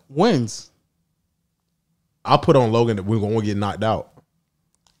 what? Wins. I'll put on Logan that we're gonna get knocked out.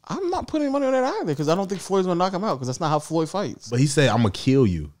 I'm not putting money on that either because I don't think Floyd's gonna knock him out because that's not how Floyd fights. But he said, "I'm gonna kill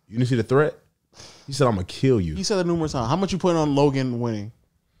you." You didn't see the threat? He said, "I'm gonna kill you." He said that numerous times. How much you putting on Logan winning?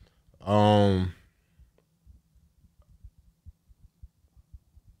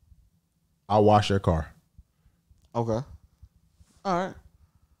 I'll wash your car. Okay. All right.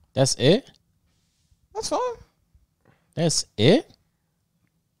 That's it. That's fine. That's it.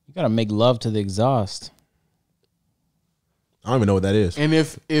 You gotta make love to the exhaust. I don't even know what that is. And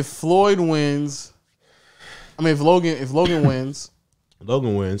if Floyd wins, I mean if Logan wins,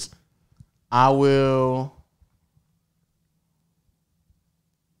 Logan wins.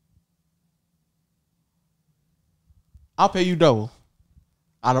 I'll pay you double.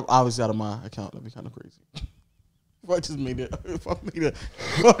 Obviously out of my account. That'd be kind of crazy.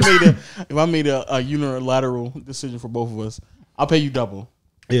 If I made a unilateral decision for both of us, I'll pay you double.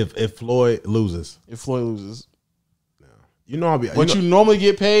 If Floyd loses, If Floyd loses, you know I'll be. what you normally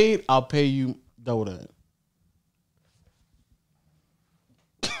get paid, I'll pay you double that.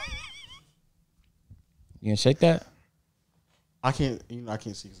 You gonna shake that? I can't. I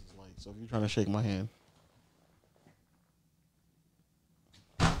can't see 'cause it's light. So if you're trying to shake my hand,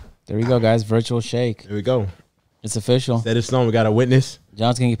 There we go, guys. Virtual shake. Here we go. It's official. That is known. We got a witness.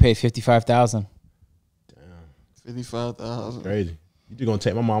 John's gonna get paid $55,000. 55,000. Crazy. You just gonna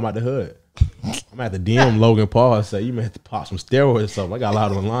take my mom out the hood. I'm gonna have to DM Logan Paul and say you may have to pop some steroids or something. I got a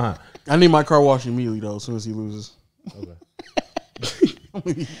lot on the line. I need my car washed immediately though. As soon as he loses,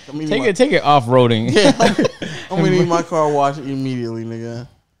 Okay. Take it off roading. Yeah, I'm gonna need my car washed immediately, nigga.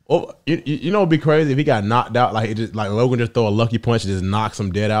 Oh, you know it'd be crazy if he got knocked out. Like it just like Logan just throw a lucky punch and just knocks him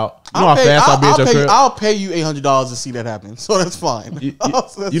dead out. You know how fast I'll be at your crib. I'll pay you $800 to see that happen. So that's fine. You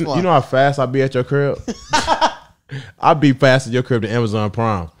That's fine. know how fast I'll be at your crib. I'll be fast at your crib than Amazon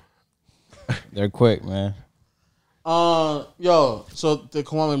Prime. They're quick, man. So the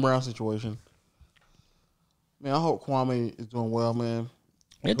Kwame Brown situation. Man, I hope Kwame is doing well, man.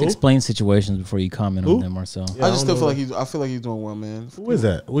 You have to explain situations before you comment on them, Marcel. Yeah, I don't just still know feel like he's doing well, man. Who is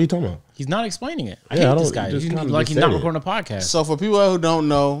that? What are you talking about? He's not explaining it. I Yeah, I hate this don't- guy. just He's kinda like just he's not said it. recording a podcast. So for people who don't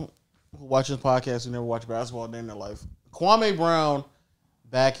know, who watch this podcast, who never watch basketball a day in their life, Kwame Brown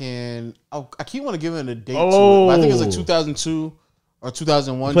back in I keep want to give it a date to it, but I think it was like 2002 or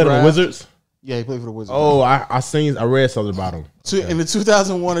 2001 Played on the draft. Wizards. Yeah, he played for the Wizards. Oh, I read something about him. In the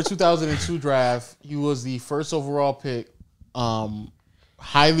 2001 or 2002 draft, he was the first overall pick,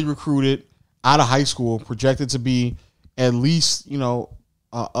 highly recruited out of high school, projected to be at least,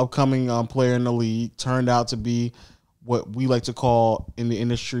 upcoming player in the league. Turned out to be what we like to call in the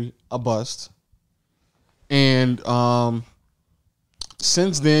industry a bust. And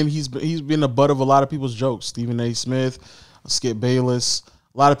since then, he's been the butt of a lot of people's jokes. Stephen A. Smith, Skip Bayless,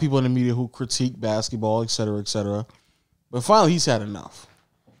 a lot of people in the media who critique basketball, et cetera, et cetera. But finally, he's had enough.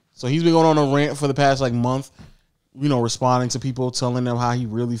 So he's been going on a rant for the past month, responding to people, telling them how he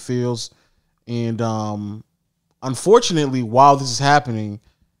really feels. And unfortunately, while this is happening,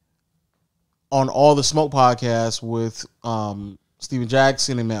 on All the Smoke podcast with Steven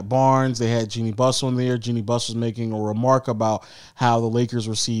Jackson and Matt Barnes, they had Jeannie Buss on there. Jeannie Buss was making a remark about how the Lakers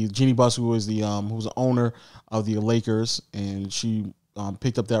received Jeannie Buss, who was the owner of the Lakers, and she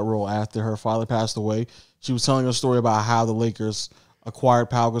picked up that role after her father passed away. She was telling a story about how the Lakers acquired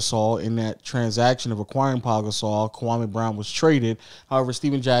Pau Gasol. In that transaction of acquiring Pau Gasol, Kwame Brown was traded. However,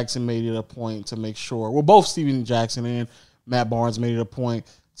 Steven Jackson made it a point to make sure, both Steven Jackson and Matt Barnes made it a point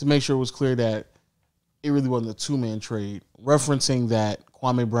to make sure it was clear that it really wasn't a two-man trade, referencing that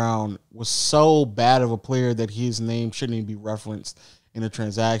Kwame Brown was so bad of a player that his name shouldn't even be referenced in a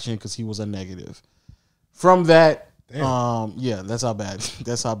transaction because he was a negative. From that, that's how bad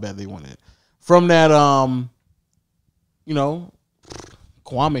they wanted. From that,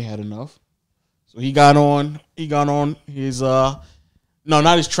 Kwame had enough. So he got on his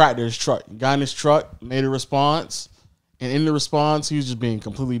not his tractor, his truck. He got in his truck, made a response, and in the response, he was just being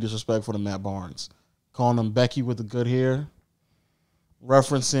completely disrespectful to Matt Barnes, calling him Becky with the good hair,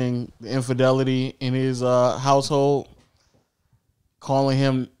 referencing the infidelity in his household, calling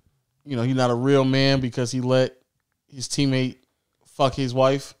him, he's not a real man because he let his teammate fuck his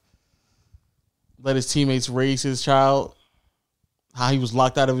wife, let his teammates raise his child, how he was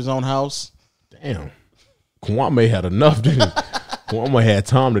locked out of his own house. Damn. Kwame had enough, didn't he? Kwame had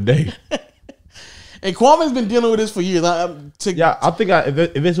time today. And Kwame's been dealing with this for years. I think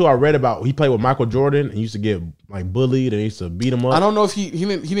if it's who I read about, he played with Michael Jordan and used to get bullied and he used to beat him up. I don't know if he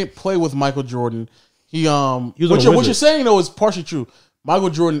didn't play with Michael Jordan. What you're saying though is partially true.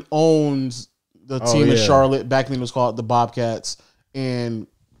 Michael Jordan owns the team in Charlotte. Back then it was called the Bobcats, and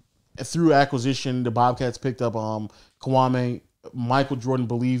through acquisition, the Bobcats picked up Kwame. Michael Jordan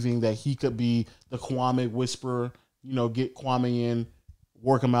believing that he could be the Kwame whisperer, get Kwame in,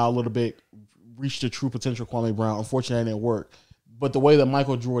 work him out a little bit, reach the true potential of Kwame Brown. Unfortunately, that didn't work. But the way that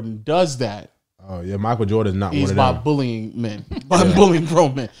Michael Jordan does that, Michael Jordan is not one of them. By bullying men, by bullying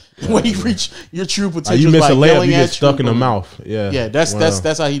grown men. When you reach your true potential, you miss a layup, you get stuck in the mouth. Yeah,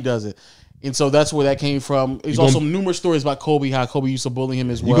 that's how he does it. And so that's where that came from. There's also numerous stories about Kobe, how Kobe used to bully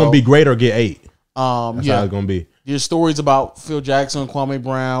him as well. You're gonna be great or get 8. That's how it's gonna be. There's stories about Phil Jackson, Kwame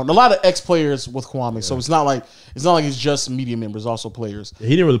Brown, a lot of ex-players with Kwame. Yeah. So it's not like it's just media members, also players. He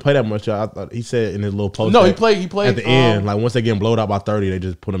didn't really play that much. I thought he said in his little post. No, he played at the end. Once they get blowed out by 30, they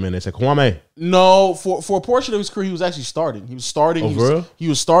just put him in. They said Kwame. No, for a portion of his career, he was actually starting. He was starting. He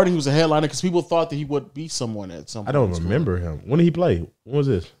was starting. He was a headliner because people thought that he would be someone at some point. I don't remember him. When did he play? When was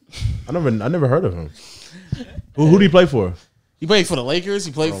this? I never heard of him. Who did he play for? He played for the Lakers.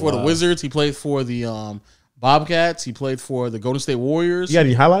 He played for the Wizards. He played for the Bobcats. He played for the Golden State Warriors. You got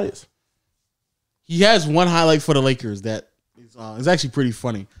any highlights? He has one highlight for the Lakers that is actually pretty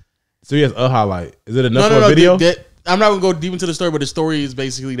funny. So he has a highlight. Is it enough for a video? I'm not going to go deep into the story, but the story is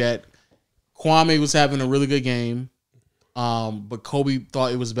basically that Kwame was having a really good game, but Kobe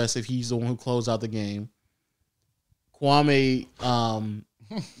thought it was best if he's the one who closed out the game. Kwame,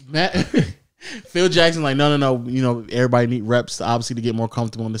 Phil Jackson, no. Everybody need reps, obviously, to get more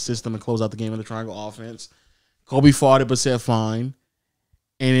comfortable in the system and close out the game in the triangle offense. Kobe fought it, but said fine.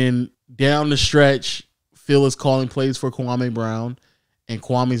 And then down the stretch, Phil is calling plays for Kwame Brown, and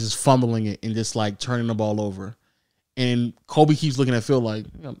Kwame's just fumbling it and just turning the ball over. And Kobe keeps looking at Phil like,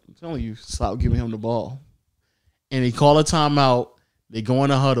 I'm telling you, stop giving him the ball. And they call a timeout. They go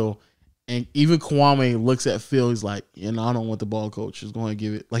in a huddle. And even Kwame looks at Phil. He's like, I don't want the ball coach is going to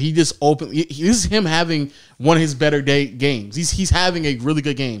give it. He just opened. This is him having one of his better games. He's having a really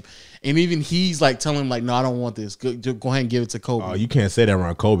good game. And even he's telling him no, I don't want this. Go ahead and give it to Kobe. Oh, you can't say that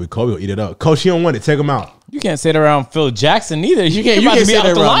around Kobe. Kobe will eat it up. Coach, you don't want it. Take him out. You can't say that around Phil Jackson either. You can't say that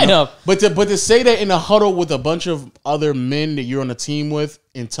around the lineup. But to say that in a huddle with a bunch of other men that you're on a team with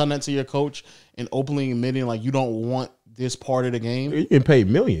and tell that to your coach and openly admitting you don't want this part of the game. You're getting paid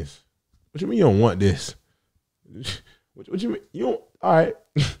millions. What you mean you don't want this? What you mean? You don't? All right.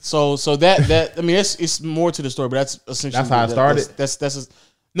 So that I mean, it's more to the story, but that's essentially That's how it started? That's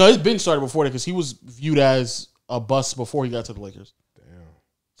no, it's been started before that because he was viewed as a bust before he got to the Lakers. Damn.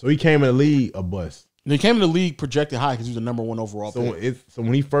 So he came in the league a bust. And he came in the league projected high because he was the number 1 overall pick. So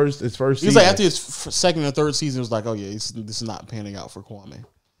when his first He was season, like after his second or third season, it was like, oh yeah, this is not panning out for Kwame.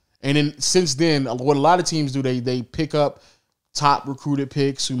 And then since then, what a lot of teams do, they pick up top recruited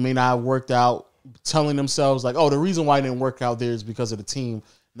picks who may not have worked out, telling themselves like, oh, the reason why it didn't work out there is because of the team,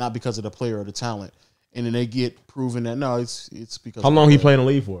 not because of the player or the talent. And then they get proven that no, it's because. How long he played in the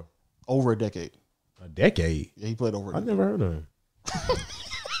league for? Over a decade. A decade? Yeah, he played over a I decade. never heard of him.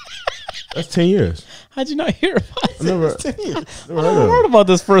 That's 10 years. How'd you not hear about it? I never heard about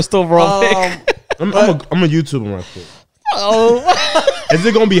this first overall pick. I'm a YouTube him right quick. Oh, Is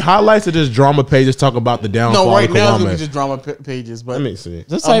it gonna be highlights or just drama pages talking about the downfall? No, right of now it's Kwame? gonna be just drama pages. But Let me see.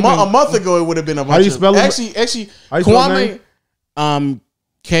 just a month ago, it would have been a bunch. How do you spell of, it? Actually, How you spell his Kwame, Kwame.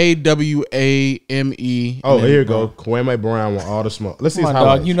 Oh, here you go. Kwame Brown with all the smoke. Let's see come his on, dog.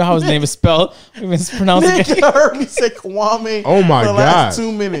 highlights. You know how his name is spelled. We mispronounce it. Nigga heard me say Kwame. Oh my for the last God.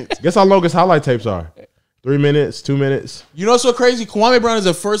 2 minutes. Guess how long his highlight tapes are? 3 minutes, 2 minutes. You know what's so crazy? Kwame Brown is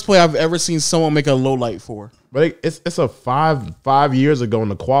the first player I've ever seen someone make a low light for. But it's a five years ago,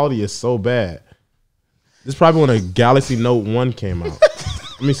 and the quality is so bad. This is probably when a Galaxy Note 1 came out.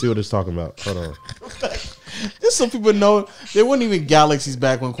 Let me see what it's talking about. Hold on. Just so people know, there wasn't even Galaxies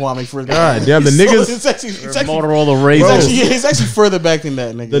back when Kwame first got God damn, the niggas- it's actually Motorola Razr. it's actually further back than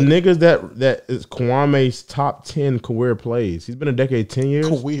that, nigga. The niggas that is Kwame's top 10 career plays. He's been a decade, 10 years.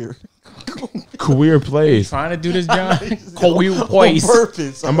 Weird. Career plays. Trying to do this, John. Kobe On Boyce.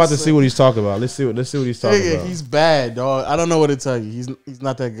 purpose. I'm about to see what he's talking about. Let's see what he's talking Nigga, about. he's bad, dog. I don't know what to tell you. He's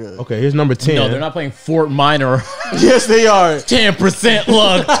not that good. Okay, here's number 10. No, they're not playing Fort Minor. Yes, they are. 10%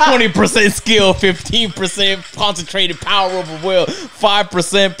 luck, 20% skill, 15% concentrated power over will,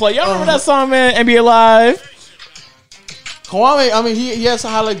 5% play. Y'all remember that song, man? NBA Live. Kwame, I mean, he has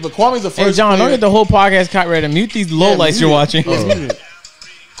some highlights, but Kwame's the first. Hey, John, don't player- get the whole podcast copyrighted. Mute these low lights mute you're it. watching. Yes, mute it.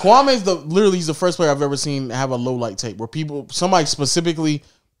 Kwame's he's the first player I've ever seen have a low light tape where somebody specifically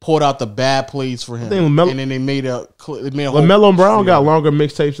pulled out the bad plays for him, think LaMelo- and then they made a whole LaMelo Brown got longer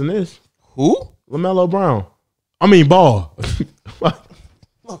mixtapes than this. Who? LaMelo Brown. I mean, Ball.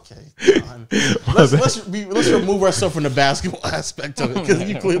 Okay, fine. let's remove ourselves from the basketball aspect of it because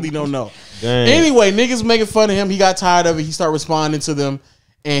you clearly don't know. Dang. Anyway, niggas making fun of him. He got tired of it. He started responding to them,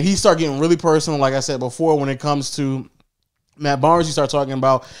 and he started getting really personal. Like I said before, when it comes to Matt Barnes, he started talking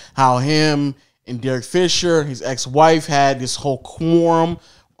about how him and Derek Fisher, his ex-wife, had this whole quorum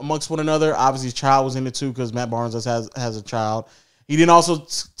amongst one another. Obviously, his child was in it too because Matt Barnes has a child. He then also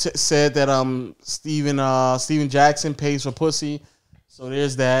said that Steven Jackson pays for pussy. So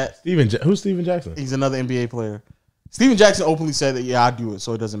there's that. Who's Steven Jackson? He's another NBA player. Steven Jackson openly said that, yeah, I do it,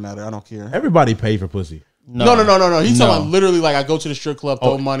 so it doesn't matter. I don't care. Everybody paid for pussy. No. He's talking about literally like I go to the strip club,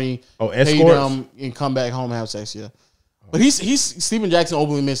 throw money, pay escorts? them, and come back home and have sex. Yeah, but he's Steven Jackson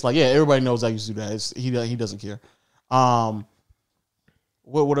openly admits like, yeah, everybody knows I used to do that. He doesn't care.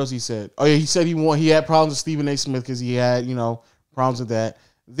 What else he said? Oh yeah, he said he had problems with Stephen A. Smith because he had problems with that.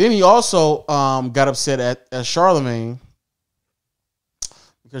 Then he also got upset at Charlemagne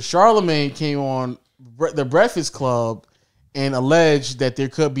because Charlemagne came on the Breakfast Club and alleged that there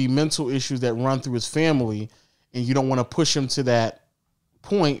could be mental issues that run through his family, and you don't want to push him to that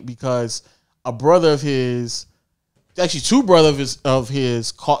point because a brother of his, actually two brothers of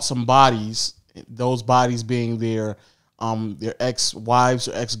his, caught some bodies. Those bodies being their ex-wives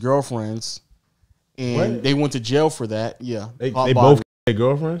or ex-girlfriends, and What? they went to jail for that. Yeah, They caught both bodies. their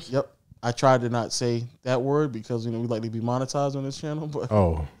girlfriends? Yep. I tried to not say that word because we like to be monetized on this channel, but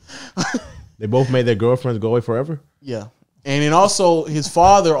Oh. They both made their girlfriends go away forever? yeah. And then also his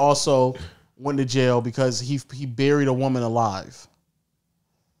father also went to jail because he buried a woman alive.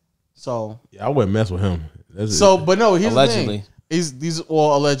 So Yeah, I wouldn't mess with him. but no, here's Allegedly. the thing. These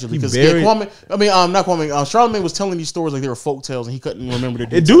all allegedly He because buried- not Kwame. Charlemagne was telling these stories like they were folk tales and he couldn't remember the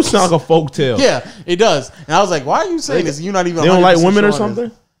it details. do sound like a folk tale. Yeah, it does. And I was like, why are you saying this? You're not even. They don't like 100% women or sure on this.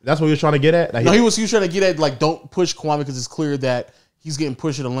 something? That's what you're trying to get at? Like, No, he was trying to get at like don't push Kwame because it's clear that he's getting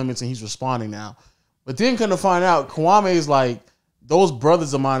pushed to the limits and he's responding now. But then come to find out, Kwame is like those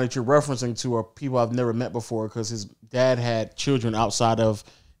brothers of mine that you're referencing to are people I've never met before because his dad had children outside of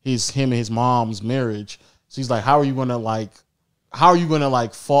him and his mom's marriage. So he's like, how are you gonna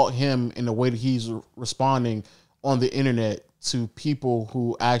fault him in the way that he's responding on the internet to people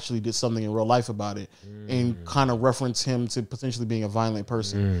who actually did something in real life about it and kind of reference him to potentially being a violent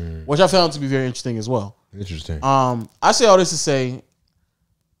person, which I found to be very interesting as well. Interesting. I say all this to say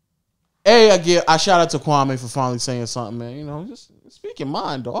I shout out to Kwame for finally saying something, man. You know, just speak your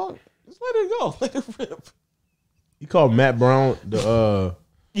mind, dog. Just let it go. Let it rip. He called Matt Brown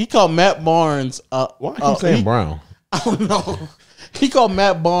He called Matt Barnes. Why I keep saying Brown? I don't know. He called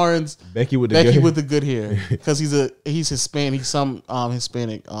Matt Barnes Becky with the good hair because he's Hispanic. He's some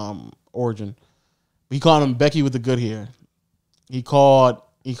Hispanic origin. He called him Becky with the good hair. He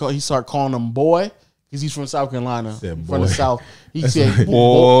started calling him boy because he's from South Carolina, from the South. He said,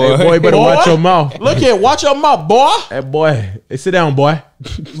 "Boy, hey, boy, better watch your mouth. Look here, watch your mouth, boy. Hey, boy, hey, sit down, boy."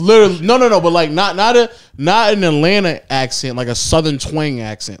 Literally, no, but like not an Atlanta accent, like a Southern twang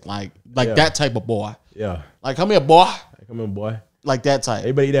accent, like that type of boy. Yeah, like come here, boy. Come here, boy. Like that type.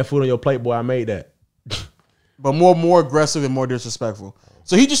 Everybody eat that food on your plate, boy. I made that. But more aggressive and more disrespectful.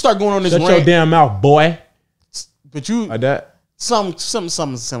 So he just started going on this Shut rant. your damn mouth, boy. But you like that? Something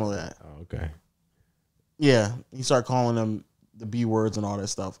similar to that. Oh, okay. Yeah, he started calling them the B words and all that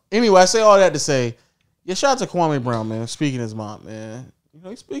stuff. Anyway, I say all that to say, yeah, shout out to Kwame Brown, man. Speaking his mind, man. You know,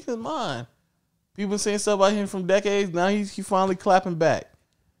 he's speaking his mind. People been saying stuff about him from decades. Now he finally clapping back.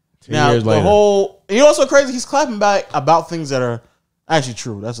 10 years later. You know what's so crazy? He's clapping back about things that are actually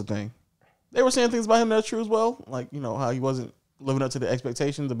true. That's the thing. They were saying things about him that are true as well. Like, you know, how he wasn't living up to the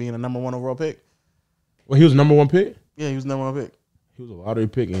expectations of being a number 1 overall pick. Well, he was number 1 pick? Yeah, he was number 1 pick. He was a lottery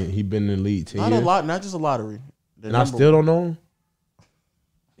pick, and he been in the league 10 years. Not just a lottery. And I still don't know him?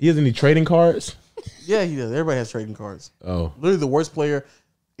 He has any trading cards? Yeah, he does. Everybody has trading cards. Oh. Literally the worst player.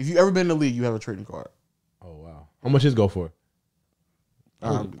 If you've ever been in the league, you have a trading card. Oh, wow. How much his go for?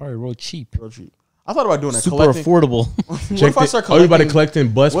 Probably real cheap. Real cheap. I thought about doing that. Super affordable. What if I start collecting? Everybody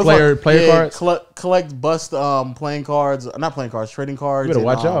collecting bust player cards? Collect bust playing cards. Not playing cards, trading cards. You better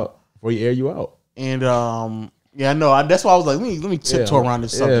watch out before he air you out. And yeah, no, that's why I was like, let me tiptoe around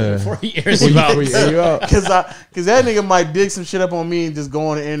this subject before he airs you out. Because that nigga might dig some shit up on me and just go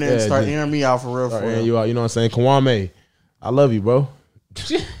on the internet and start airing me out for real. Airing you out. You know what I'm saying? Kwame, I love you, bro.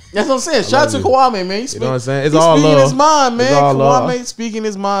 That's what I'm saying. Shout out to Kwame, man. You know what I'm saying? It's all love. Speaking his mind, man. Kwame speaking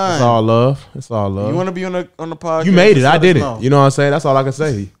his mind. It's all love. It's all love. You want to be on the podcast? You made it. I did it. You know what I'm saying? That's all I can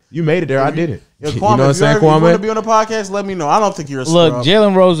say. You made it there. I did it. Kwame, you know what I'm saying, Kwame? If you want to be on the podcast, let me know. I don't think you're a scrub. Look,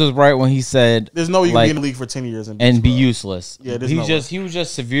 Jalen Rose was right when he said there's no way you can be in the league for 10 years and be useless. Yeah, he was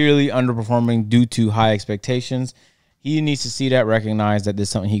just severely underperforming due to high expectations. He needs to see that, recognize that there's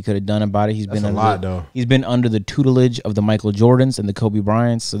something he could have done about it. He's been under the tutelage of the Michael Jordans and the Kobe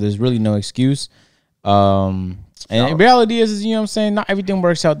Bryants, so there's really no excuse. And the reality is, you know what I'm saying, not everything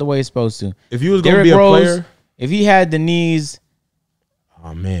works out the way it's supposed to. If you was going to be a player, if he had the knees,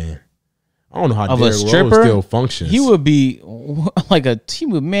 oh man, I don't know how of Derrick a stripper Rose still functions. He would be he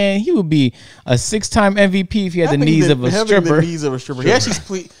would be a 6-time MVP if he had the knees of a stripper. The knees of a stripper. He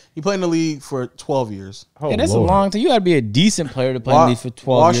actually he played in the league for 12 years. Oh, yeah, that's Lord. A long time. You got to be a decent player to play in the league for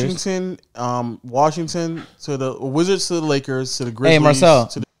 12 years. Washington to the Wizards to the Lakers to the Grizzlies. Hey,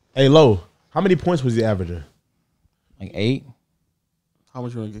 Marcel. Hey, Lo, how many points was he averaging? Like 8. How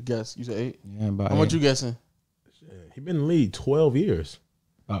much you want to guess? You said 8? Yeah, about How much you guessing? He been in the league 12 years.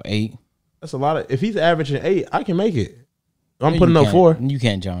 About 8. That's a lot of. If he's averaging 8, I can make it. I'm putting up 4. You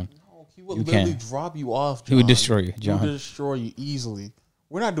can't, John. No, he would literally drop you off, John. He would destroy you, John. He would destroy you easily.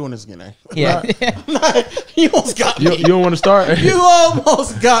 We're not doing this again, eh? Yeah. You almost got me. You don't want to start? You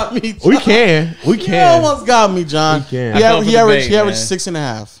almost got me, John. We can. You almost got me, John. We can. He averaged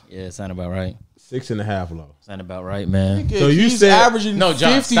 6.5. Yeah, it sounded about right. 6.5 Low. Sound about right, man. So you he's said averaging no,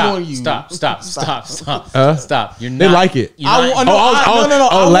 John, 50 stop, on you. Stop. You're not. They like it.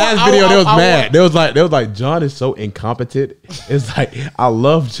 Last video they was mad. They was like John is so incompetent. It's like I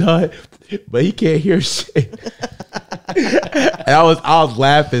love John, but he can't hear shit. And I was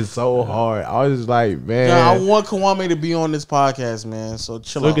laughing so hard. I was just like, man. John, I want Kwame to be on this podcast, man. So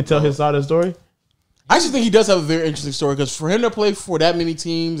chill out. So he can tell his side of the story. I actually think he does have a very interesting story because for him to play for that many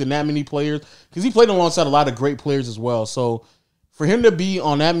teams and that many players, because he played alongside a lot of great players as well. So for him to be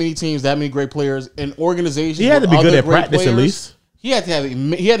on that many teams, that many great players, and organizations, he had to be good at practice at least. He had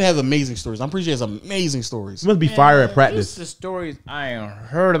to have amazing stories. I'm pretty sure he has amazing stories. He must be fire at practice. The stories I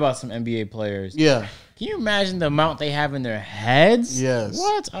heard about some NBA players. Yeah. Can you imagine the amount they have in their heads? Yes.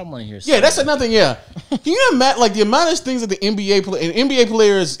 What? I want to hear. Yeah, that's another thing. Yeah. Can you imagine like the amount of things that the NBA play and NBA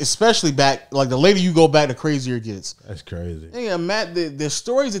players, especially back, like the later you go back, the crazier it gets. That's crazy. Yeah, Matt, the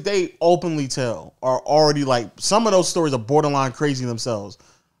stories that they openly tell are already like some of those stories are borderline crazy themselves.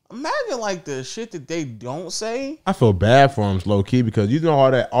 Imagine like the shit that they don't say. I feel bad for him, low key, because you know all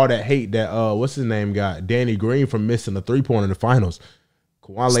that hate that what's his name got Danny Green from missing a 3-pointer in the finals.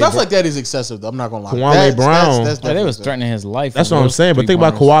 Stuff like that is excessive, though. I'm not gonna lie. Kwame Brown, they was threatening his life. That's what I'm saying. But think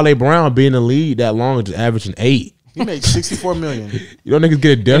about Kwame Brown being in the lead that long, just averaging 8. He made $64 million. You know niggas get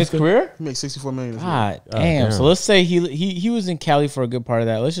a In death. his career? He made $64 million. God damn. damn. So let's say he was in Cali for a good part of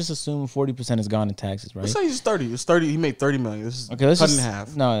that. Let's just assume 40% is gone in taxes, right? Let's say he's 30. It's 30. He made $30 million. This is Okay, let's cut just in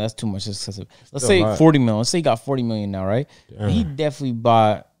half. No, that's too much. That's excessive. Let's Still say a lot. 40 million. Let's say he got 40 million now, right? He definitely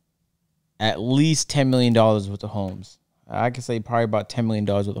bought at least $10 million worth of homes. I could say probably about $10 million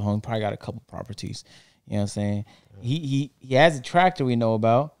worth of homes. Probably got a couple properties. You know what I'm saying? He has a tractor we know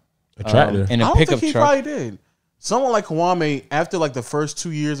about. A tractor. And I a don't pickup think he truck. probably did. Someone like Kwame, after like the first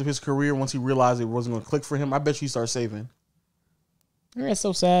 2 years of his career, once he realized it wasn't going to click for him, I bet you he started saving. Yeah, it's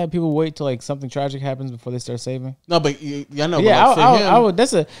so sad. People wait till like something tragic happens before they start saving. No, but yeah, I know. Yeah, but like, for him, I would.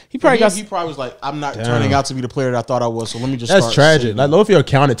 That's a he probably got. he probably was like, I'm not Damn. turning out to be the player that I thought I was, so let me just That's start tragic. saving. Like, what if your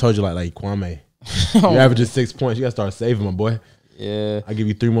accountant told you like Kwame, you average 6 points. You gotta start saving, my boy. Yeah, I give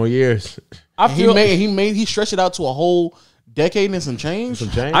you 3 more years. I feel. he stretched it out to a whole decade and some change. Some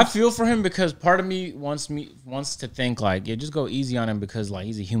change. I feel for him because part of me wants to think like, yeah, just go easy on him because like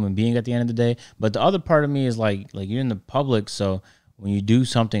he's a human being at the end of the day. But the other part of me is like you're in the public, so when you do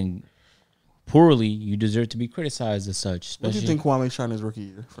something poorly, you deserve to be criticized as such. What do Especially, you think Kwame shot in his rookie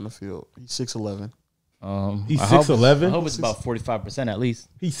year from the field? He's 6'11". He's I hope- 6'11"? I hope it's about 45% at least.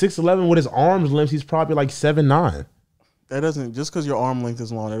 He's 6'11" with his arms length. He's probably like 7'9". That doesn't, just because your arm length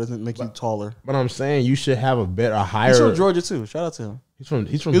is long, that doesn't make you taller. But I'm saying you should have a higher. He's from Georgia too. Shout out to him. He's from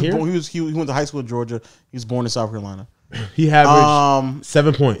He here. he went to high school in Georgia. He was born in South Carolina. He averaged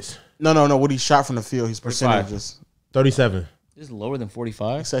 7 points, No. What he shot from the field, his 45. percentages. 37. This is lower than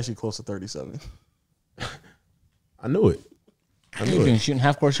 45. It's actually close to 37. I knew it. You've been shooting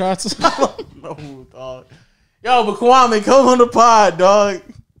half court shots. No, dog. Yo, but Kwame, come on the pod, dog.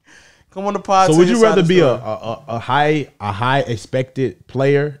 Come on the pod. So tell would your you side rather of the be story. a high expected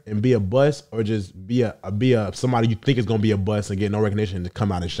player and be a bust, or just be a somebody you think is gonna be a bust and get no recognition to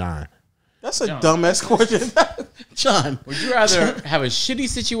come out and shine? That's a dumbass question, John. Would you rather have a shitty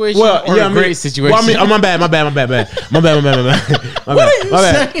situation or a great situation? Well, I mean, my bad.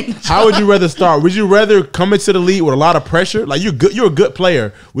 saying, How would you rather start? Would you rather come into the league with a lot of pressure? Like you're a good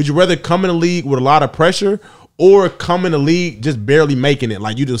player. Would you rather come in the league with a lot of pressure, or come in the league just barely making it?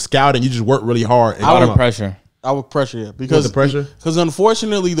 Like you just scout and you just work really hard. And Out come of up? pressure. I would pressure you because the pressure? Because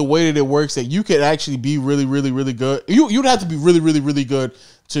unfortunately, the way that it works, that you could actually be really, really, really good. You'd have to be really, really, really good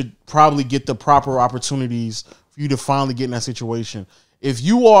to probably get the proper opportunities for you to finally get in that situation. If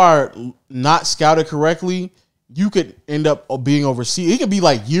you are not scouted correctly, you could end up being overseas. It could be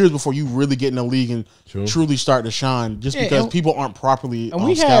like years before you really get in the league and truly start to shine, just because people aren't properly. And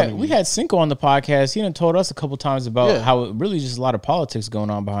we had Cinco on the podcast. He done told us a couple times about how it really just a lot of politics going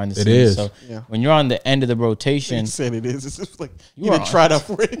on behind the scenes. is. So when you're on the end of the He rotation, said it is. It's just like you are didn't try out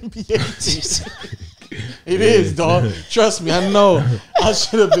for NBA teams. It is, dog. Trust me, I know. I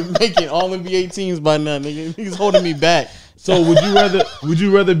should have been making all NBA teams by now. Nigga, he's holding me back. So would you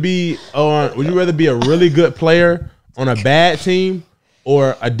rather be a really good player on a bad team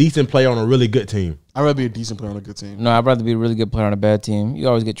or a decent player on a really good team? I'd rather be a decent player on a good team. no, I'd rather be a really good player on a bad team. You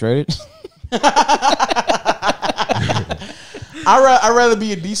always get traded. I'd rather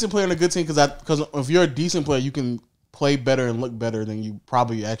be a decent player on a good team because if you're a decent player, you can play better and look better than you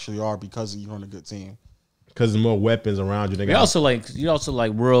probably actually are because you're on a good team. Because there's more weapons around you. You're also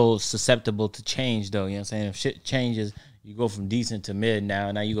like real susceptible to change though. You know what I'm saying? If shit changes, you go from decent to mid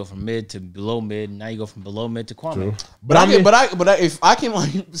now. Now you go from mid to below mid. Now you go from below mid to Kwame. True. But if I can like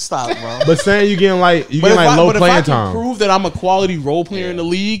stop, bro. But saying you getting low If playing I can time. prove that I'm a quality role player in the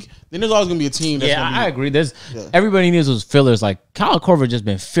league, then there's always gonna be a team. That's Yeah, gonna be, I agree. There's everybody needs those fillers. Like Kyle Korver just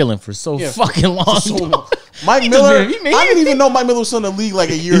been filling for so fucking long. So long. Mike Miller, I didn't even know Mike Miller was in the league like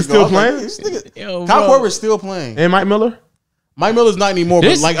a year He's ago. still I was playing? Like, this nigga- Yo, Kyle bro. Korver's still playing. And Mike Miller? Mike Miller's not anymore,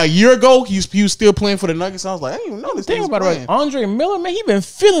 This- but like a year ago, he was still playing for the Nuggets. I was like, I didn't even know this Think thing about playing. it, right? Andre Miller, man, he been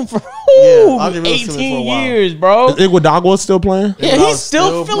filling for Andre Miller's filling for a 18 while. years, bro. Iguodala still playing? Yeah, Iguodala's he's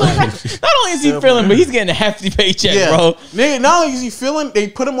still filling. playing. Not only is he filling, but he's getting a hefty paycheck, Yeah, bro. Nigga, not only is he feeling, they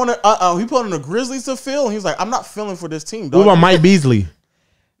put him on he put on the Grizzlies to fill, and he's like, I'm not feeling for this team, What dog. about Mike Beasley?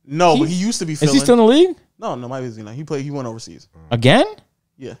 No, but he used to be Is feeling. he still in the league No, Mike Beasley. No, he went overseas. again?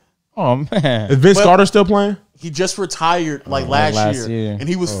 Yeah. Oh man, Is Vince But- Carter still playing? He just retired like last year, and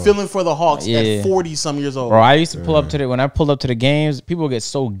he was Oh. filling for the Hawks Yeah. at 40 some years old. bro. I used to pull up to when I pulled up to the games, people would get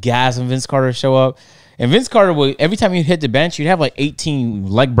so gassed when Vince Carter show up. And Vince Carter would every time you hit the bench, you'd have like 18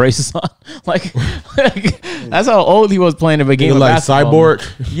 leg braces on. like that's how old he was playing a game of Like basketball.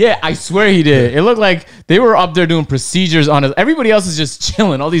 Cyborg? Yeah, I swear he did. It looked like they were up there doing procedures on us. Everybody else is just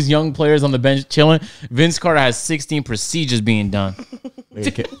chilling. All these young players on the bench chilling. Vince Carter has 16 procedures being done.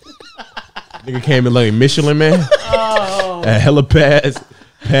 Nigga came in like Michelin man. At hella pads.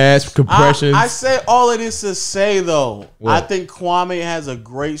 Pass compressions. I say all of this to say though, What? I think Kwame has a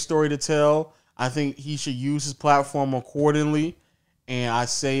great story to tell. I think he should use his platform accordingly. And I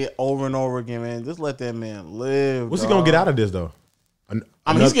say it over and over again, man. Just let that man live. What's he gonna get out of this though?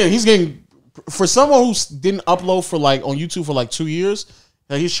 I mean, he's getting for someone who didn't upload for like on YouTube for like 2 years.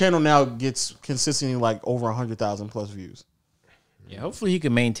 His channel now gets consistently like over 100,000 plus views. Yeah, hopefully he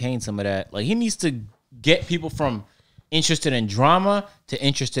can maintain some of that. Like he needs to get people from interested in drama to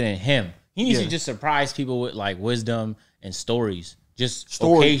interested in him. He needs to just surprise people with like wisdom and stories,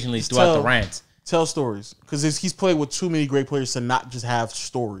 occasionally throughout the rants. Tell stories because he's played with too many great players to not just have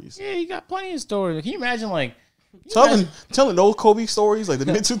stories. Yeah, he got plenty of stories. Can you imagine like telling those Kobe stories like the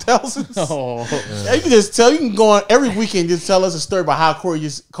mid 2000s? Oh, yeah, you can just tell. You can go on every weekend just tell us a story about how Kobe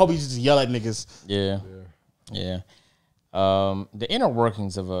just yell at niggas. Yeah. The inner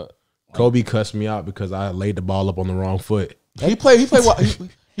workings of a Kobe cussed me out because I laid the ball up on the wrong foot. He played with that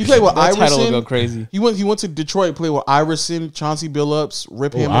Iverson. title will go crazy. He went to Detroit, played with Iverson, Chauncey Billups,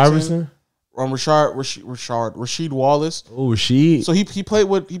 Rip Hamilton, Iverson, Rasheed Wallace. oh Rasheed. So he played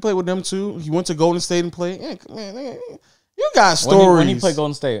with them too. He went to Golden State and played. Yeah, man, you got stories. When he played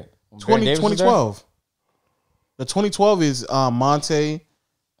Golden State, 2012. The 2012 is Monte,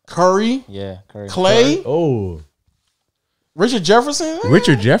 Curry, Curry. Clay, Oh, Richard Jefferson.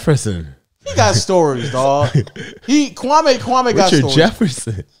 Richard Jefferson. He got stories, dog. Kwame got Richard stories.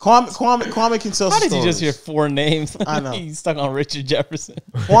 Jefferson. Kwame can tell. How did stories. you just hear 4 names? I know. He's stuck on Richard Jefferson.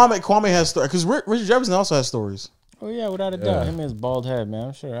 Kwame has stories because Richard Jefferson also has stories. Oh yeah, without a doubt. Him and his bald head, man.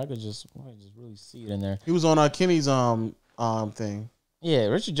 I'm sure I could just really see it in there. He was on Kenny's thing. Yeah,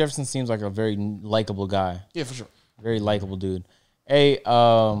 Richard Jefferson seems like a very likable guy. Yeah, for sure. Very likable dude. Hey,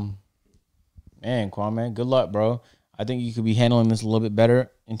 man, Kwame, good luck, bro. I think you could be handling this a little bit better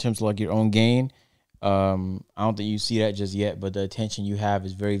in terms of like your own gain. I don't think you see that just yet, but the attention you have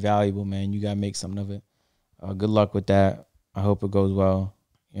is very valuable, man. You gotta make something of it. Good luck with that. I hope it goes well.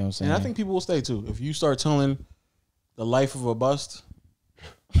 You know what I'm saying? And I think people will stay too. If you start telling the life of a bust,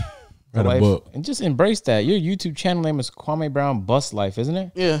 Write a book. And just embrace that. Your YouTube channel name is Kwame Brown Bust Life, isn't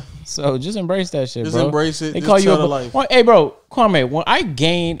it? yeah, So just embrace that shit, just bro. embrace it. They Just call you tell a the life. Well, hey, bro, Kwame. When I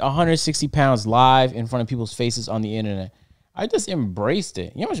gained 160 pounds live in front of people's faces on the internet, I just embraced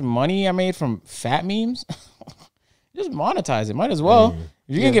it. You know how much money I made from fat memes? Just monetize it. Might as well.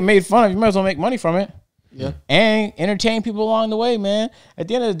 If you're gonna get made fun of, you might as well make money from it. Yeah. And entertain people along the way, man. At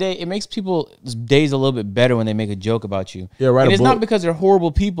the end of the day, it makes people's days a little bit better when they make a joke about you. Yeah, write and a it's book. not because they're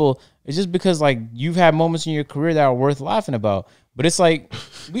horrible people. It's just because like you've had moments in your career that are worth laughing about. But it's like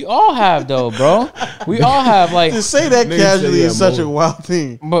we all have though, bro. We all have like To say that Niggas casually say is that such a wild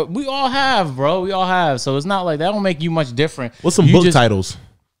thing. but we all have, bro. We all have. So it's not like that don't make you much different. What's some You book just- titles?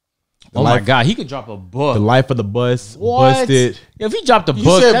 Oh my god, he could drop a book. The Life of the Bus. What? Busted. If he dropped a You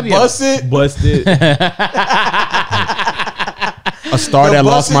book, said that'd be bust it. Busted. A Star The That Lost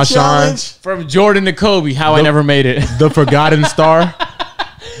Bust It My Shine. Challenge. from Jordan to Kobe, how I never made it. The Forgotten Star.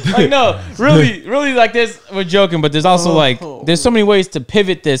 Like no, really like this. We're joking, but there's also like there's so many ways to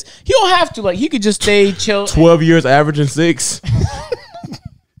pivot this. He don't have to like he could just stay chill. 12 years averaging 6.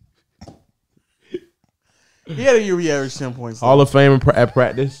 He had a year he averaged 10 points. Hall of Fame at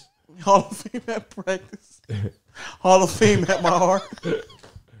practice. Hall of Fame at practice. Hall of Fame at my heart.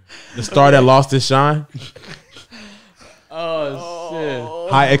 The Star That Lost His Shine. Oh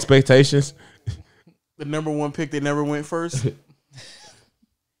shit! High Expectations. The #1 pick that never went first.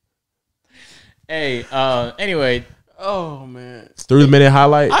 Hey, anyway, Oh man, 3-minute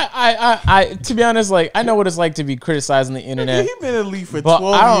highlight. I to be honest, like I know what it's like to be criticized on the internet. he been in the league for But I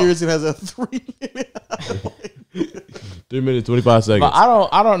 12 don't- years and has a 3-minute. 3 minutes, 25 seconds. But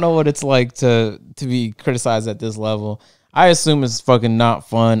I don't know what it's like to be criticized at this level. I assume it's fucking not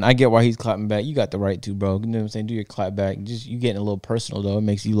fun. I get why he's clapping back. You got the right to, bro. You know what I'm saying? Do your clap back. Just you getting a little personal though. It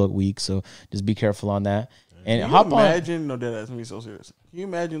makes you look weak. So just be careful on that. And Can hop you on. imagine? No, that's gonna be so serious. Can you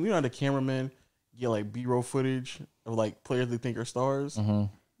imagine? You know how the cameramen get like B-roll footage of like players they think are stars.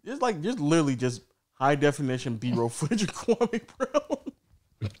 Just literally just high definition B-roll footage of Kwame Brown.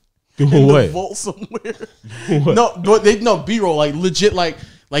 Doing in the what? vault somewhere. No, but they B-roll like legit like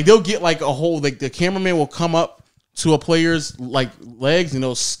they'll get like a whole like the cameraman will come up to a player's like legs and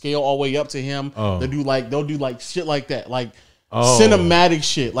they'll scale all the way up to him. Oh. They'll do like shit like that like Oh. cinematic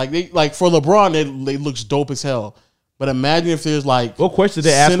shit like they like for LeBron they looks dope as hell. But imagine if there's like What question did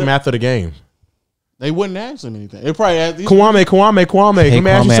they ask him after the game? they wouldn't ask him anything. They probably asked, Kwame. Hey, Let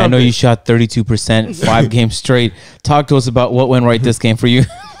me ask you Kwame, I know something. you shot 32%, 5 games straight. Talk to us about what went right this game for you.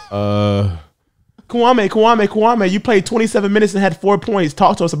 Kwame. You played 27 minutes and had 4 points.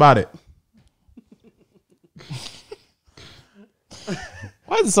 Talk to us about it.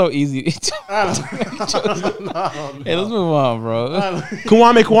 Why is it so easy? Hey, let's move on, bro.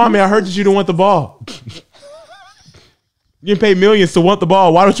 Kwame, I heard that you don't want the ball. You didn't pay millions to want the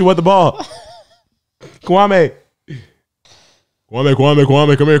ball. Why don't you want the ball? Kwame, come here,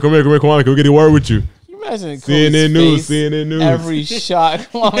 Kwame. Can we get a word with you? You imagine CNN News. Every shot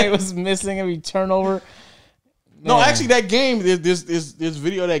Kwame was missing, every turnover. No, Man. actually, that game, there's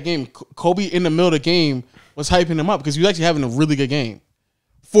video of that game. Kobe in the middle of the game was hyping him up because he was actually having a really good game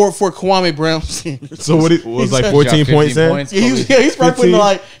for Kwame Brown. So what it was like 14 points in? Yeah, he's probably putting 15,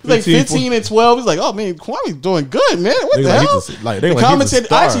 like 15, 15 and 12. He's like, oh man, Kwame's doing good, man. What They the like hell? he's a- like, The they like he's a commentator,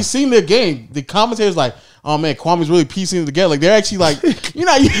 star. I actually seen the game. The commentators like, oh man, Kwame's really piecing it together. Like they're actually like, you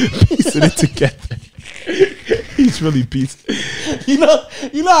know, Piecing it together. He's really piecing. you know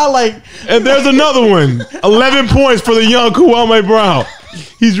how like. And there's another one. 11 points for the young Kwame Brown.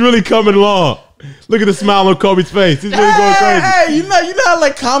 He's really coming along. Look at the smile on Kobe's face. He's really going crazy. Hey, you know how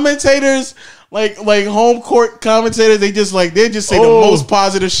like commentators, like home court commentators, they just say the most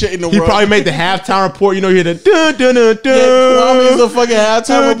positive shit in the He world. probably made the halftime report. You know, you hear the dun dun dun dun. Kwame is a fucking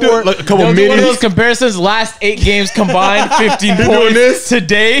halftime report. Like a couple They'll do one of those middies. comparisons. Last 8 games combined, 15 doing points. this?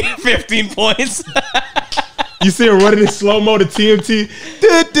 Today, 15 points. You see him running in slow mo to TMT.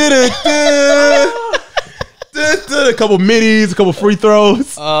 Dun, dun, dun, dun. Dun, dun. A couple middies, a couple free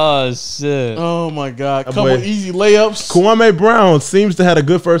throws. Oh shit! Oh my god, couple boy. easy layups. Kwame Brown seems to have a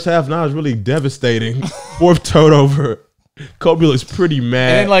good first half. Now it's really devastating. 4th turnover. Kobe looks pretty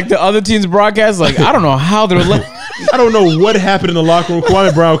mad. And like the other team's broadcast, like I don't know how they're. I don't know what happened in the locker room.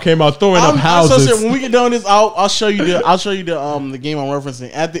 Kwame Brown came out throwing up I'm so houses. serious. When we get done with this, I'll show you the game I'm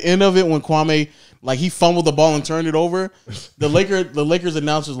referencing. At the end of it, when Kwame he fumbled the ball and turned it over, the Lakers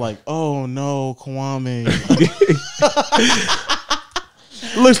announcers like, "Oh no, Kwame."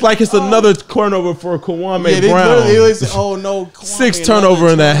 Looks like it's another turnover for Kwame Yeah, Brown. they say, "Oh no, Kwame." 6 turnover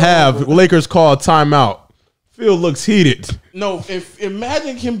in that half. turnover. Lakers call a timeout. Phil looks heated. No,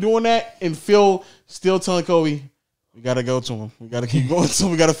 imagine him doing that and Phil still telling Kobe, "We gotta go to him. We gotta keep going to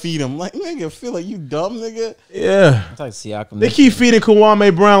him. We gotta feed him." Like, nigga, feel like you dumb, nigga. Yeah. It's like Siakam. They keep feeding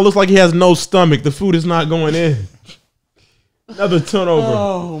Kwame Brown. Looks like he has no stomach. The food is not going in. Another turnover.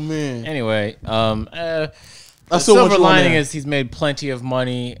 Oh man. Anyway, the still want silver you on lining there. is he's made plenty of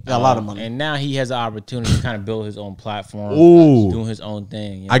money. Yeah, a lot of money. And now he has an opportunity to kind of build his own platform. Ooh. Doing his own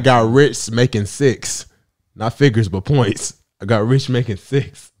thing. You know? I got rich making 6. Not figures, but points. I got rich making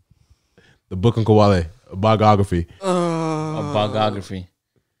 6. The book on Kawale, a biography. A biography.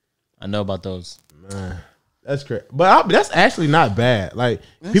 I know about those. Man, that's crazy. But that's actually not bad. Like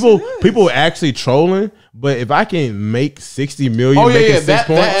people actually trolling. But if I can make 60 million, Oh yeah, making yeah. 6 That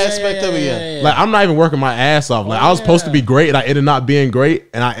points, aspect of it, yeah. like I'm not even working my ass off. Like I was supposed to be great, and I ended up not being great,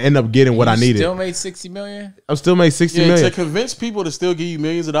 and I end up getting what I needed. Still made 60 million. I'm still made 60 Yeah, million. to convince people to still give you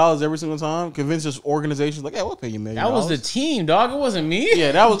millions of dollars every single time, convince just organizations like, yeah, we'll pay you millions. That was the team, dog. It wasn't me.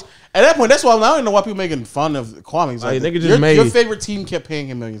 Yeah, that was at that point. That's why I don't even know why people making fun of Kwame. It's Like, like, nigga just your, made- your favorite team kept paying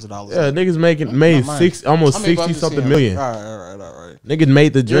him millions of dollars. Yeah, niggas made mine. six, almost I mean, but I'm 60 just something saying, million. All right. Niggas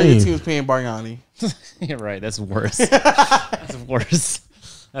made the Your team dream. was paying Bargnani. You're right. That's worse. That's worse.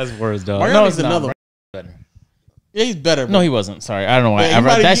 That's worse, dog. Mariano's No, it's not. another one. Better. Yeah, he's better. No, he wasn't. Sorry, I don't know why. Yeah, he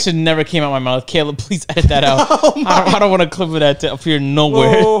might have- that should never came out of my mouth. Caleb, please edit that out. I don't want to clip of that to appear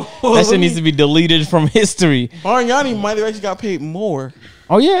nowhere. Whoa. That shit needs to be deleted from history. Bargnani might have actually got paid more.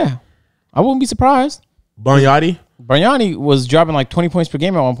 Oh yeah, I wouldn't be surprised. Bargnani? Bargnani was dropping like 20 points per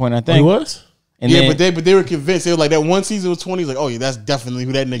game at one point, I think. He was? And Yeah, then, but they were convinced. They were like that one season was 20. He's like, oh yeah, that's definitely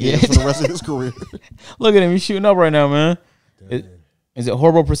who that nigga is for the rest of his career. look at him. He's shooting up right now, man. Is it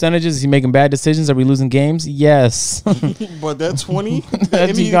horrible percentages? Is he making bad decisions? Are we losing games? Yes. But that 20,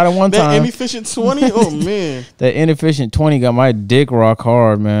 That you got it one that time. inefficient 20. Oh man, That inefficient 20 got my dick rock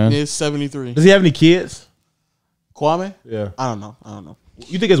hard, man. it's 73. Does he have any kids? Kwame? Yeah. I don't know.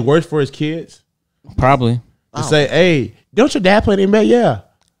 You think it's worse for his kids? Probably. To say, hey, don't your dad play in the NBA? Yeah.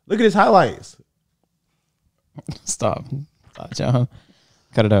 Look at his highlights. Stop, John.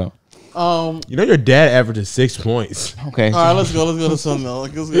 Cut it out. You know your dad averages 6 points. Okay. All right, let's go to something else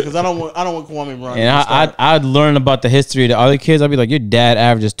because I don't want Kwame Brown. And I'd learn about the history of the other kids. I'd be like, your dad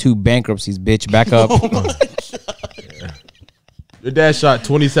averages 2 bankruptcies, bitch. Back up. Your dad shot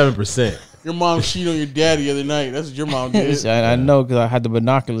 27%. Your mom cheated on your dad the other night. That's what your mom did. I know because I had the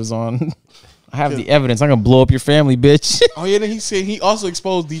binoculars on. I have the evidence. I'm gonna blow up your family, bitch. Oh yeah, then he said he also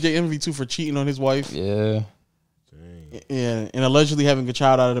exposed DJ Envy too for cheating on his wife. Yeah. Yeah, and allegedly having a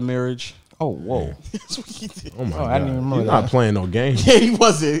child out of the marriage. Oh, whoa. That's what he did. Oh my Oh, God. I didn't even remember He's not that. playing no game. Yeah, he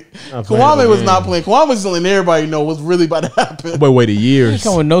wasn't. Not playing Kwame no was game. not playing. Kwame was letting everybody know what's really about to happen. Boy, waited He years.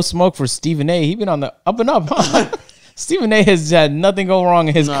 come with no smoke for Stephen A. He been on the up and up, huh? Stephen A. has had nothing go wrong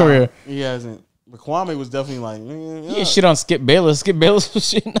in his career. He hasn't. But Kwame was definitely like, He had shit on Skip Bayless. Skip Bayless was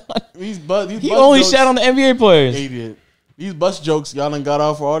shitting on. He only shat on the NBA players. He did. These bus jokes y'all done got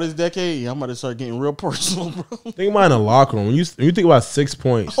off for all this decade. I'm about to start getting real personal, bro. Think about in the locker room. When you think about 6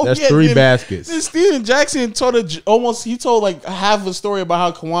 points, that's 3 baskets. Then Steven Jackson told like half a story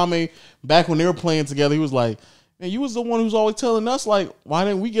about how Kwame, back when they were playing together, he was like, man, you was the one who's always telling us, like, why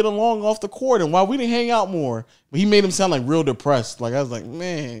didn't we get along off the court and why we didn't hang out more? But he made him sound like real depressed. Like, I was like,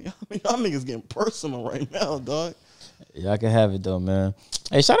 man, y'all niggas getting personal right now, dog. Yeah, I can have it, though, man.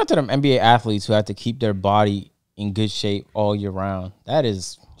 Hey, shout out to them NBA athletes who have to keep their body in good shape all year round. That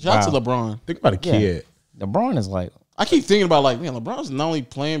is Shout out to LeBron. Think about a kid. LeBron is like, I keep thinking about, like, man, LeBron's not only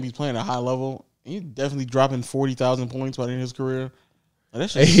playing, he's playing at a high level. He's definitely dropping 40,000 points by the end of his career. Like,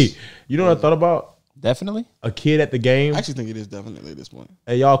 that's just, Hey, you know what I thought about? definitely. A kid at the game. I actually think it is definitely at this point.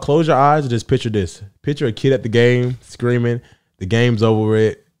 Hey, y'all, close your eyes and just picture this. Picture a kid at the game screaming, the game's over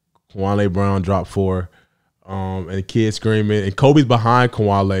with. Kwame Brown dropped 4. And the kid screaming, and Kobe's behind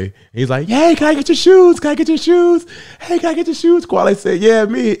Kwame. He's like, "Hey, can I get your shoes? Can I get your shoes? Hey, can I get your shoes?" Kwame said, "Yeah,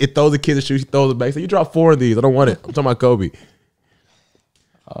 me." It throws the kid the shoes. He throws it back. So you dropped 4 of these. I don't want it. I'm talking about Kobe.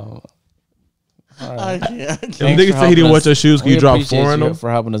 I can't. If niggas say he didn't want your shoes, can you drop 4 in them? for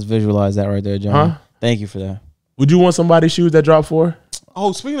helping us visualize that right there, John. Huh? Thank you for that. Would you want somebody's shoes that drop 4?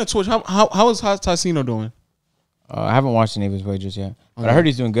 Oh, speaking of Twitch, how is Tassino doing? I haven't watched any of his wagers yet, but I heard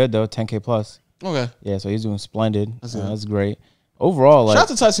he's doing good though. 10K plus. Okay, Yeah, so he's doing splendid. That's That's, good. great. Overall, like,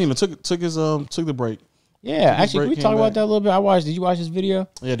 shout out to Tassino. Took the break. yeah. Actually, break, can we came talk about back. that a little bit? I watched. Did you watch his video?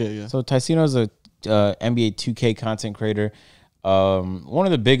 Yeah, yeah. So Tassino's a NBA 2K content creator, one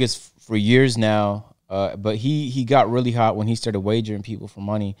of the biggest for years now. But he got really hot when he started wagering people for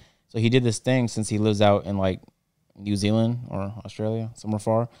money. So he did this thing since he lives out in like New Zealand or Australia, somewhere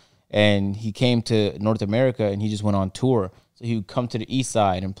far, and he came to North America and he just went on tour. So he would come to the east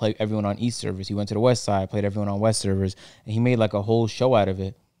side and play everyone on east servers. He went to the west side, played everyone on west servers, and he made like a whole show out of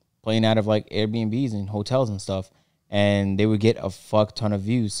it, playing out of like Airbnbs and hotels and stuff. And they would get a fuck ton of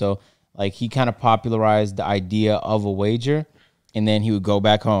views. So like he kind of popularized the idea of a wager, and then he would go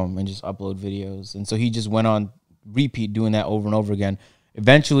back home and just upload videos. And so he just went on repeat doing that over and over again.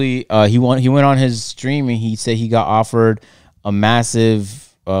 Eventually, he went on his stream and he said he got offered a massive.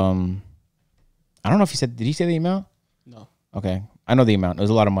 I don't know if he said. Did he say the amount? No, Okay, I know the amount. It was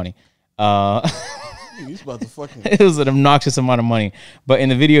a lot of money. he's about to fucking. It was an obnoxious amount of money. But in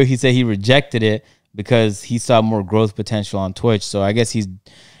the video, he said he rejected it because he saw more growth potential on Twitch. So I guess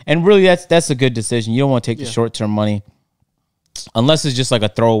and really that's a good decision. You don't want to take the short term money. Unless it's just like a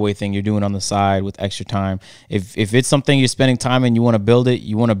throwaway thing you're doing on the side with extra time. If it's something you're spending time and you want to build it,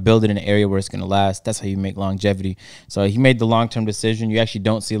 you want to build it in an area where it's going to last. That's how you make longevity. So he made the long-term decision. You actually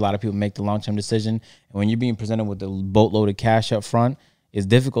don't see a lot of people make the long-term decision. And when you're being presented with a boatload of cash up front, it's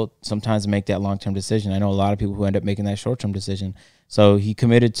difficult sometimes to make that long-term decision. I know a lot of people who end up making that short-term decision. So he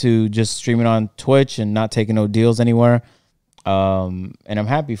committed to just streaming on Twitch and not taking no deals anywhere. And I'm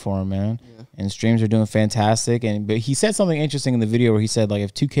happy for him, man. Yeah. And streams are doing fantastic. But he said something interesting in the video where he said, like,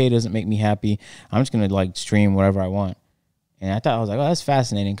 if 2K doesn't make me happy, I'm just gonna like stream whatever I want. And I was like, oh, that's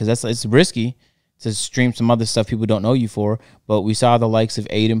fascinating because it's risky to stream some other stuff people don't know you for. But we saw the likes of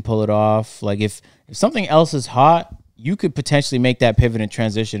Aiden pull it off. Like if something else is hot, you could potentially make that pivot and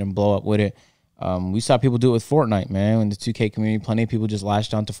transition and blow up with it. We saw people do it with Fortnite, man. In the 2K community, plenty of people just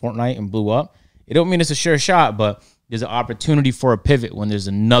latched onto Fortnite and blew up. It don't mean it's a sure shot, but there's an opportunity for a pivot when there's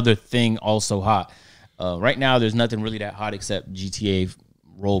another thing also hot. Right now, there's nothing really that hot except GTA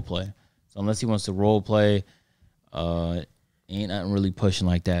role play. So unless he wants to role play, ain't nothing really pushing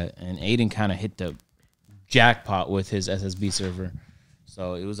like that. And Aiden kind of hit the jackpot with his SSB server.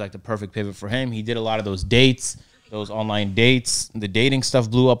 So it was like the perfect pivot for him. He did a lot of those dates, those online dates. The dating stuff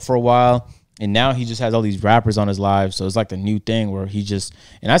blew up for a while. And now he just has all these rappers on his live. So it's like the new thing where he just...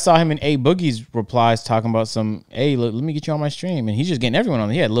 And I saw him in A Boogie's replies talking about some, hey, look, let me get you on my stream. And he's just getting everyone on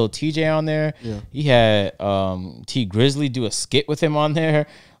there. He had Lil TJ on there. Yeah. He had T Grizzly do a skit with him on there.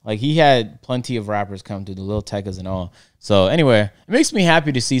 Like, he had plenty of rappers come through, the Lil Tecas and all. So anyway, it makes me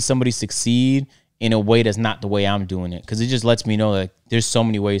happy to see somebody succeed in a way that's not the way I'm doing it. Because it just lets me know that there's so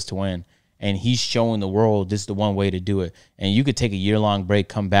many ways to win. And he's showing the world this is the one way to do it. And you could take a year-long break,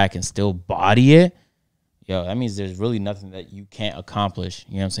 come back, and still body it. Yo, that means there's really nothing that you can't accomplish.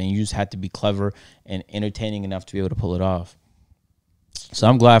 You know what I'm saying? You just have to be clever and entertaining enough to be able to pull it off. So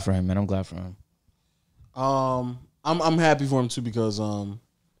I'm glad for him, man. I'm glad for him. I'm happy for him too because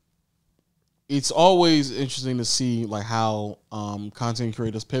it's always interesting to see like how content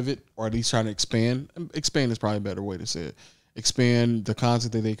creators pivot or at least trying to expand. Expand is probably a better way to say it. expand the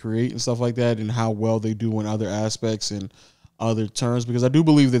content that they create and stuff like that, and how well they do in other aspects and other terms. Because I do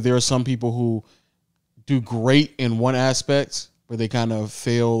believe that there are some people who do great in one aspect, but they kind of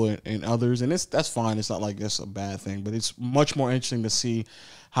fail in others, and that's fine. It's not like that's a bad thing, but it's much more interesting to see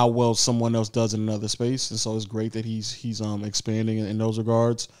how well someone else does in another space. And so it's great that he's expanding in those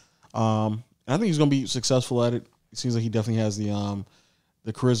regards. And I think he's going to be successful at it. It seems like he definitely has the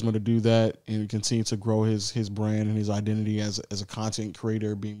charisma to do that and continue to grow his brand and his identity as a content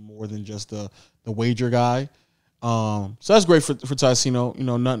creator, being more than just the wager guy. So that's great for Tassino.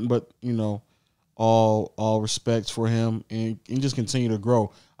 Nothing but all respect for him and just continue to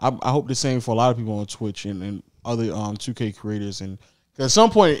grow. I hope the same for a lot of people on Twitch and other 2K creators. And cause at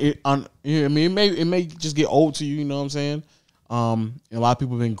some point, it may just get old to you. You know what I'm saying? And a lot of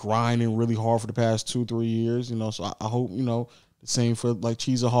people have been grinding really hard for the past 2-3 years. So I hope the same for like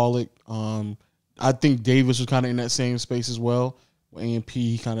Cheeseaholic. I think Davis was kind of in that same space as well. AMP,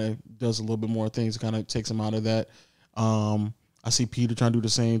 he kind of does a little bit more things, kind of takes him out of that. I see Peter trying to do the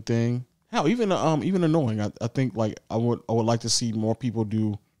same thing. Hell, even annoying. I think like I would like to see more people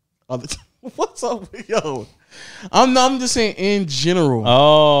do other. What's up, yo? I'm just saying in general.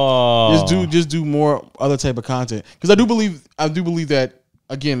 Oh, just do more other type of content, because I do believe that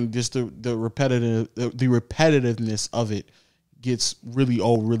again, just the repetitiveness of it gets really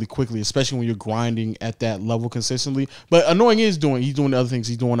old really quickly, especially when you're grinding at that level consistently. But annoying he's doing other things.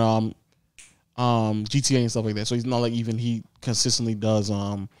 He's doing GTA and stuff like that. So he's not like even he consistently does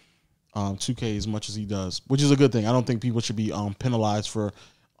 2K as much as he does, which is a good thing. I don't think people should be penalized for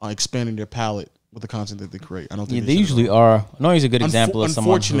expanding their palette with the content that they create. I don't think they usually are. Annoying's a good example of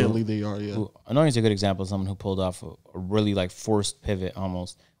someone. Unfortunately, they are. Yeah, Annoying's a good example of someone who pulled off a really like forced pivot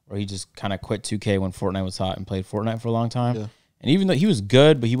almost, where he just kind of quit 2K when Fortnite was hot and played Fortnite for a long time. Yeah. And even though he was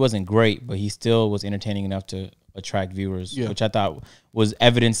good, but he wasn't great, but he still was entertaining enough to attract viewers, which I thought was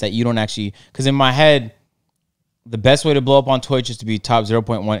evidence that you don't actually. Because in my head, the best way to blow up on Twitch is to be top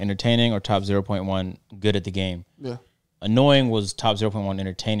 0.1 entertaining or top 0.1 good at the game. Yeah. Annoying was top 0.1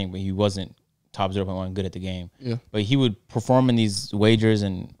 entertaining, but he wasn't top 0.1 good at the game. Yeah. But he would perform in these wagers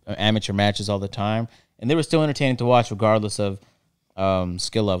and amateur matches all the time, and they were still entertaining to watch regardless of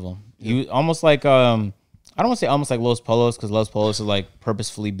skill level. Yeah. He was almost like I don't want to say almost like Los Polos, because Los Polos is like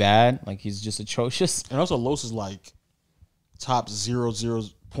purposefully bad. Like he's just atrocious. And also Los is like top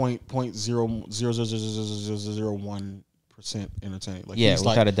 0.0000001% entertaining. Like yeah,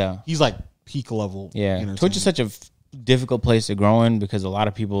 without a doubt. He's like peak level. Yeah, Twitch is such a difficult place to grow in, because a lot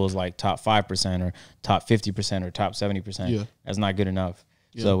of people is like top 5% or top 50% or top 70%. Yeah. That's not good enough.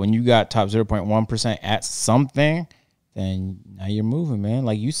 Yeah. So when you got top 0.1% at something, then now you're moving, man.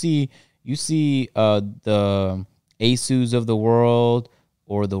 Like you see the Asus of the world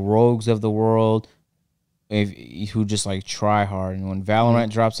or the Rogues of the world who just like try hard. And when Valorant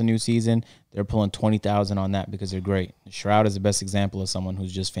drops a new season, they're pulling 20,000 on that because they're great. Shroud is the best example of someone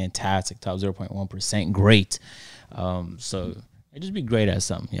who's just fantastic, top 0.1% great. So just be great at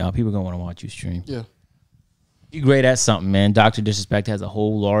something, y'all. People gonna want to watch you stream. Yeah, be great at something, man. Dr. Disrespect has a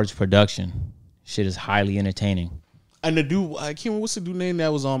whole large production. Shit is highly entertaining. And the dude, I can't remember what's the dude name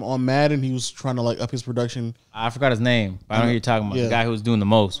that was on Madden. He was trying to like up his production. I forgot his name, but I know who you're talking about. Yeah. The guy who was doing the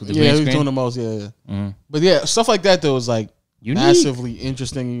most with the green screen. Yeah, he was doing the most. Yeah. Mm-hmm. But yeah, stuff like that though is like unique. Massively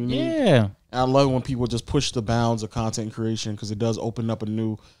interesting and unique. Yeah, and I love when people just push the bounds of content creation, because it does open up a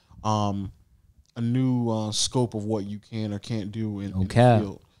new scope of what you can or can't do in the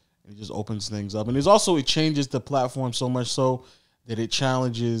field. It just opens things up, and it changes the platform so much so that it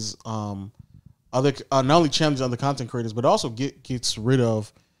challenges other not only challenges other content creators, but also gets rid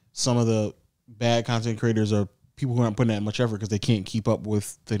of some of the bad content creators or people who aren't putting that much effort because they can't keep up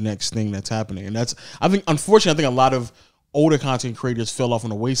with the next thing that's happening. And that's, I think, unfortunately, a lot of older content creators fell off on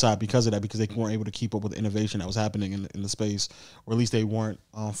the wayside because of that, because they weren't able to keep up with the innovation that was happening in the space, or at least they weren't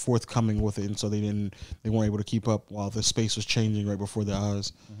forthcoming with it, and so they weren't able to keep up while the space was changing right before their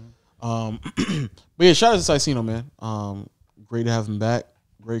eyes. Mm-hmm. But yeah, shout out to Tassino, man. Great to have him back.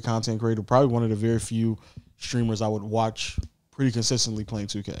 Great content creator. Probably one of the very few streamers I would watch pretty consistently playing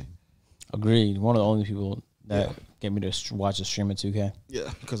 2K. Agreed. One of the only people that get me to watch a stream of 2K.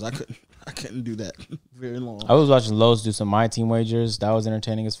 Yeah, because I couldn't do that very long. I was watching Lowe's do some My Team wagers. That was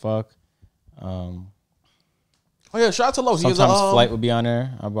entertaining as fuck. Oh yeah, shout out to Lowe's. Sometimes Flight would be on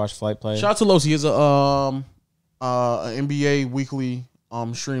there. I watch Flight play. Shout out to Lowe's. He has a NBA weekly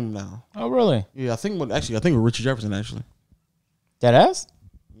stream now. Oh really? Yeah, I think with Richard Jefferson actually. That ass?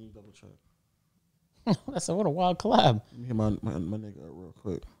 Double check. That's what a wild collab. Let me hit my nigga up real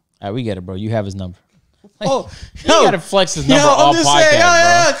quick. All right, we get it, bro. You have his number. Oh, You gotta flex his number I'm all just podcast, saying,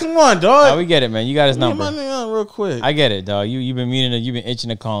 bro. come on, dog. Oh, we get it, man. You got his Get number. my nigga on real quick. I get it, dog. You've been meaning to, you've been itching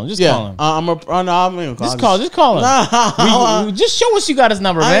to call him. Just call him. Just call him. Just show us you got his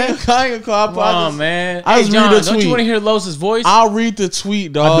number, man. I ain't gonna call. Come on, man. I Hey, just John, read the don't tweet. you want to hear Los's voice? I'll read the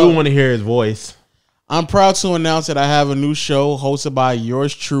tweet, dog. I do want to hear his voice. I'm proud to announce that I have a new show hosted by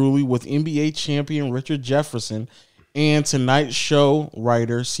yours truly with NBA champion Richard Jefferson and Tonight Show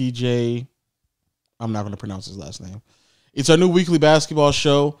writer CJ. I'm not going to pronounce his last name. It's our new weekly basketball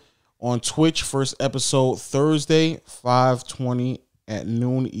show on Twitch. First episode Thursday, 5:20 at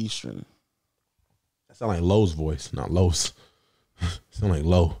noon Eastern. That sound like Lowe's voice, not Lowe's. Sound like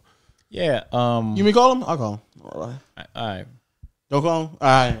Lowe. Yeah. You mean call him? I'll call him. All right. Don't call him? All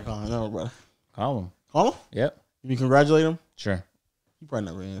right. Call him. No, brother. Call him. Call him? Yep. You mean congratulate him? Sure. He probably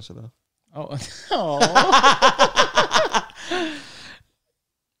never answer though. Oh.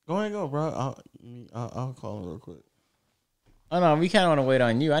 Go ahead, go, bro. I'll call him real quick. Oh no, we kind of want to wait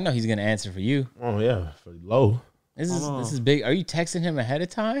on you. I know he's gonna answer for you. Oh yeah, for Lowe. This is big. Are you texting him ahead of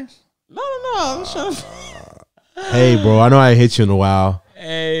time? No. I'm just trying to... Hey, bro, I know I ain't hit you in a while.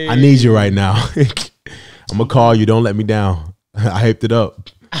 Hey, I need you right now. I'm gonna call you. Don't let me down. I hyped it up.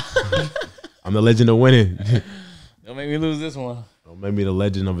 I'm the legend of winning. Don't make me lose this one. Don't make me the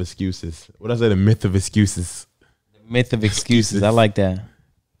legend of excuses. What I say? The myth of excuses. The myth of excuses. I like that.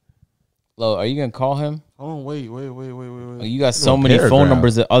 Lo, are you gonna call him? Hold on, wait. You got so many phone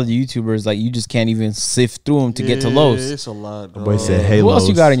numbers that other YouTubers like you just can't even sift through them to get to Lowe's. It's a lot. My boy said, "Hey, Who Lowe's. else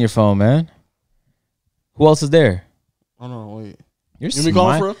you got in your phone, man? Who else is there? Hold on, wait. You're You me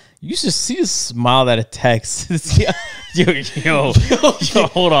calling for real? You should see the smile at a text. yo,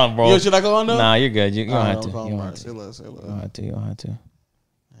 hold on, bro. Yo, should I go on though? Nah, you're good. You don't have to. You You don't have to. Say less. You don't have to. You don't have to.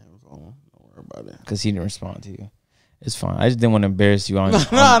 Don't worry about it. Because he didn't respond to you. It's fine. I just didn't want to embarrass you on.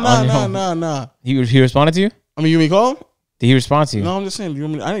 Nah. He responded to you? I mean, you mean call him? Did he respond to you? No, I'm just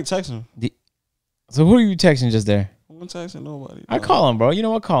saying. I didn't text him. So who are you texting just there? I'm texting nobody. I call him, bro. You know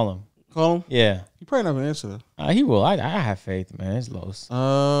what? Call him. Call him. Yeah. He probably never answer. He will. I have faith, man. It's Los.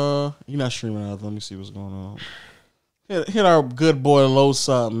 He not streaming out. Let me see what's going on. Hit our good boy Los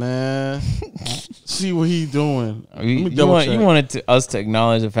up, man. See what he doing. You wanted us to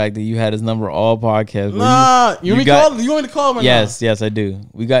acknowledge the fact that you had his number all podcast. Nah, you want me to call him? Yes, I do.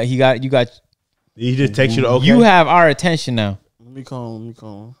 You got. He just text you to okay. You have our attention now. Let me call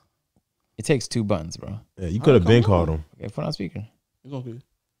him. It takes 2 buttons, bro. Yeah, you could have been called him. Okay, put on speaker. It's gonna be.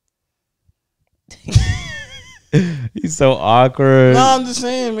 He's so awkward. No, I'm just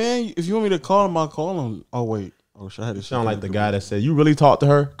saying, man. If you want me to call him, I'll call him. Oh wait. Oh, shit, I had to sound like the guy that said, "You really talk to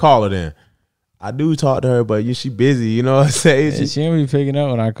her? Call her then." I do talk to her, but she busy. You know what I'm saying? Yeah, she ain't be picking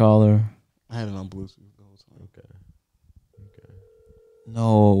up when I call her. I had it on Bluetooth the whole time. Okay.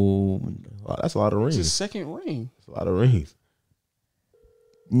 No. Wow, that's a lot of rings. It's his second ring. That's a lot of rings.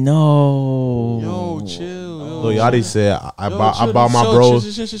 No. Yo, chill. Lil Yachty said, I bought my bros.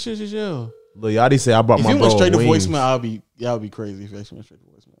 Chill. Lil Yachty said, I bought my bros. If you went straight to voicemail, that would be crazy if you actually went straight to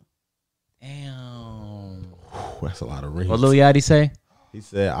voicemail. Damn. That's a lot of rings. What Lil Yachty say? He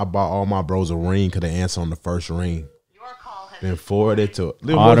said, I bought all my bros a ring because they answer on the first ring. Your call has been forwarded to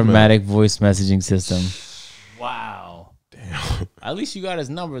automatic voice messaging system. Wow. Damn. At least you got his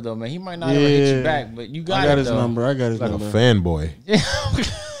number though, man. He might not ever hit you back, but you got, his number. I got his like number. Like a fanboy.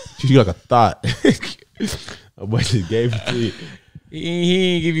 You like a thought. A boy just gave it to you.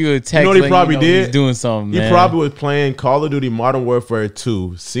 He ain't give you a text. You know what he probably did? He's doing something, man. He probably was playing Call of Duty Modern Warfare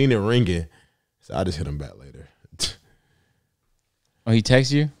 2, seen it ringing. So I just hit him back later. Oh, he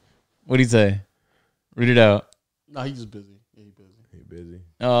texted you? What'd he say? Read it out. No, he's just busy. Yeah, he busy.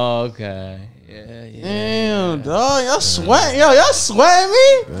 Oh, okay. Yeah. Damn, dog. Y'all sweating. Yo, y'all sweating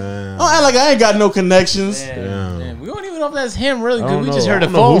me? Damn. Don't act like I ain't got no connections. Damn. We don't even know if that's him, really, because we just heard the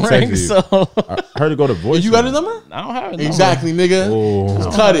phone ring. So I heard it go to voice. You got his number? I don't have his number. Exactly, nigga.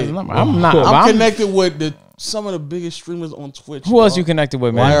 Oh. Cut it. I'm connected with some of the biggest streamers on Twitch. Who else you connected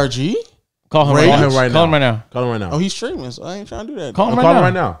with, man? YRG? Call him right now. Call him right now. Oh, he's streaming, so I ain't trying to do that. Call him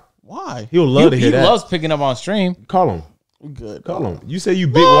right now. Why? He'll love to hear that. He loves picking up on stream. Call him. We good. Call him. You say you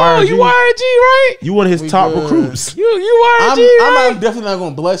big YRG. You YRG, right? You one of his top recruits. You YRG, right? I'm definitely not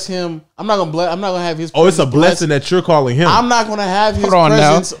gonna bless him. I'm not gonna have his. Oh, it's a blessing that you're calling him. I'm not gonna have his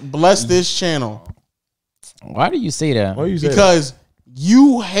presence bless this channel. Why do you say that? Why you say because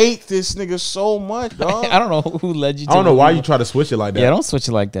you hate this nigga so much, dog. I don't know who led you to I don't know why you try to switch it like that. Yeah, don't switch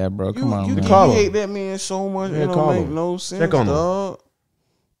it like that, bro. Come on, you man. hate that man so much. It don't make no sense, Check on dog.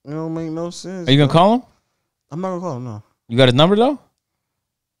 It don't make no sense. Are you gonna call him? I'm not gonna call him, no. You got his number though?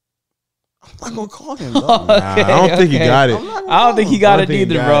 I'm not gonna call him. Dog. I don't think he got it. I don't think he got it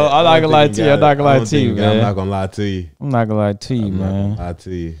either, bro. I'm not gonna lie to you. I'm not gonna lie to you, I'm man. not gonna lie to you. I'm not gonna lie to you, man. Lie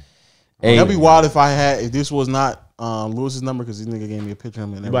to you. Hey, That'd be wild if this was not Lewis's number because this nigga gave me a picture of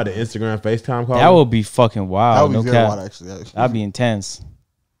him. And You about the Instagram FaceTime call? that would be fucking wild. that would be No very cap. wild, actually. That'd be intense.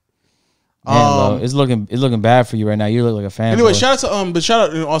 Man, Lo, it's looking bad for you right now. You look like a fan. Anyway, shout out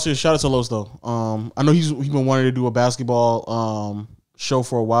to Los though. I know he's been wanting to do a basketball show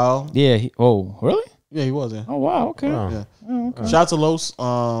for a while. Yeah. Oh, really? Yeah, he was. Yeah. Oh, wow. Okay. Wow. Yeah. Oh, okay. Shout out to Los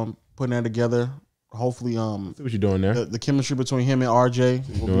putting that together. Hopefully, See what you doing there? the chemistry between him and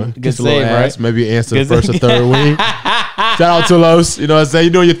RJ will Doing? be. Good Kiss a little save, ass. right? Maybe you answer the Good first or save. third wing. Shout out to Los. You know what I'm saying? You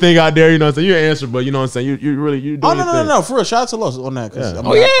doing your thing out there. You know what I'm saying? You answer, but you know what I'm saying? You really you doing Oh your thing. no! For real, shout out to Los on that. Yeah.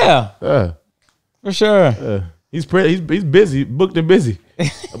 Oh yeah, Yeah. for sure. Yeah. He's busy, booked and busy.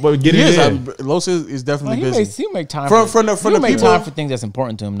 But get He it is. in. Los is definitely busy. He make time From for the he make people. time for things that's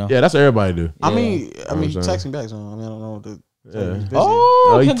important to him, though. Yeah, that's what everybody do. I Yeah. mean, he I'm texts saying. me back. So I mean, I don't know. What to Yeah. he's busy. Oh,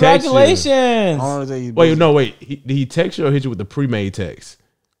 Oh, he text you. I congratulations! don't know what to say he's Wait, busy. no, wait. Did he text you or hit you with the pre-made text?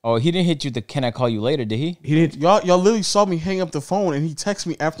 Oh, he didn't hit you with the "Can I call you later"? Did he? He didn't. Y'all literally saw me hang up the phone, and he texted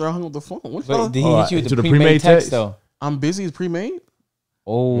me after I hung up the phone. What y'all- But did he Oh, hit you with to the the pre-made pre-made text, text? though? I'm busy. Is pre-made.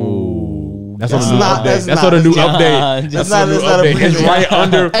 Oh, That's That's on the new not- update. that's That's not- on the new John, update. that's That's on the new not a update. It's pre-made. right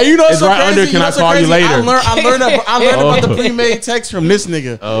under. Hey, you know what's It's so right crazy? under. You Can know I what's so call you crazy? later? I learned about the pre-made text from this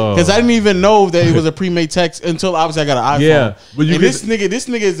nigga Oh. because I didn't even know that it was a pre-made text until obviously I got an iPhone. Yeah, but you and can- this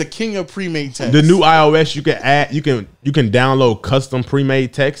nigga is the king of pre-made text. The new iOS, you can add, you can download custom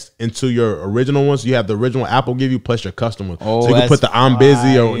pre-made text into your original ones. You have the original Apple give you plus your custom one, Oh, so you can put the that's "I'm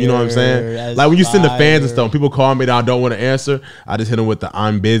busy" or you know what I'm fire. saying. That's Like when you send the fans and fire. stuff, people call me that I don't want to answer. I just hit them with the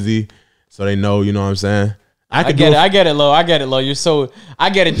 "I'm busy," so they know. You know what I'm saying. I could get do it. I get it, Lo. I get it, Lo. You're so. I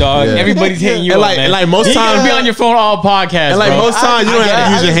get it, dog. Yeah. Everybody's hitting you And up, like- man. like most you times- gotta be on your phone all podcast, And like bro. most times, you don't have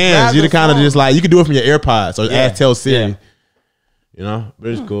to use your hands. You kind of just like you can do it from your AirPods or ask Tell Siri. Yeah. You know, but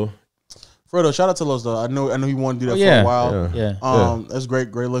it's cool. Fredo, shout out to Los though. I know he wanted to do that yeah. for a while. Yeah. That's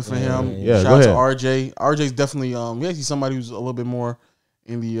great look for him. Yeah, Shout go out to ahead. RJ. RJ's definitely he's somebody who's a little bit more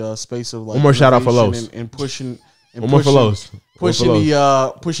in the space of like One more shout out for innovation Los. and pushing. And One more for Los.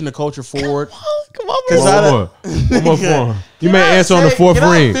 pushing the culture forward. Come on, Cause bro. One more. One more for him. You may Can I answer on the say- fourth can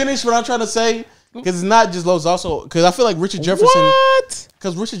I ring. finish what I'm trying to say? Because it's not just Los. Also, because I feel like Richard Jefferson. What?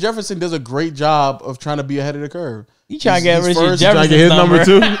 Because Richard Jefferson does a great job of trying to be ahead of the curve. You trying to He's get Richard first. Trying to get his number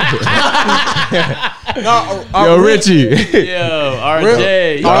too. No, Yo, Richie. Yo,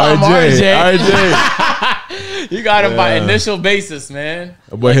 RJ. You got him RJ. RJ. RJ. You got him by initial basis, man.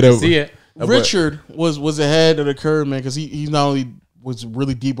 Boy, hit You up. see it. Richard was ahead of the curve, man, because he not only was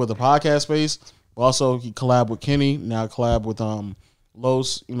really deep with the podcast space, but also he collabed with Kenny. Now collab with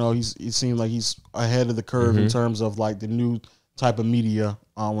Los. You know, it seems like he's ahead of the curve in terms of like the new type of media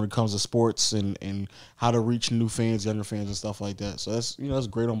when it comes to sports and how to reach new fans, younger fans, and stuff like that. So that's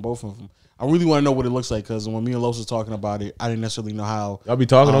great on both of them. I really want to know what it looks like because when me and Los was talking about it, I didn't necessarily know how. Y'all be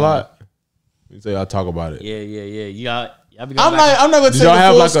talking a lot. You say y'all talk about it. Yeah. Y'all be I'm not gonna take y'all the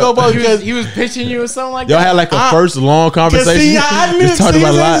have full like a- scope of it because He was pitching you or something like Y'all that. had like a first long conversation. see, I knew. Just talked See,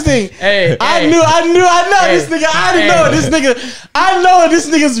 about a here's lot. the thing. Hey, I hey. know Hey, this nigga. I already hey. know what this nigga. I know what this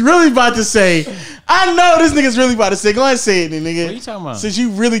nigga's really about to say. I know what this nigga's really about to say. Go ahead and say it, then, nigga. What you talking about? Since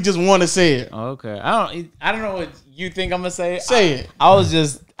you really just want to say it. Oh, okay. I don't know what you think I'm gonna say. Say it. I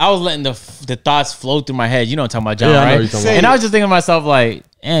was letting the thoughts flow through my head. You know what I'm talking about, John, Yeah, I know right? what you're talking about. And I was just thinking to myself like,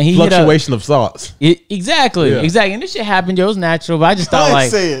 and he hit up. Fluctuation of thoughts. Exactly. Yeah. And this shit happened. Yo, it was natural, but I just Go thought ahead, like,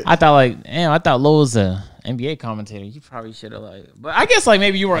 say it. I thought Lo was a NBA commentator. You probably should have like, but I guess like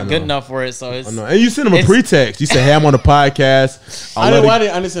maybe you weren't good enough for it. So it's. I know. And you sent him a It's- pretext. You said, "Hey, I'm on the podcast." I didn't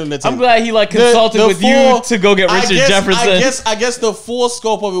understand that. I'm glad he like consulted with you to go get Richard Jefferson. I guess the full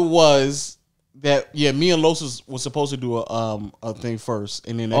scope of it was that me and Los was supposed to do a thing first,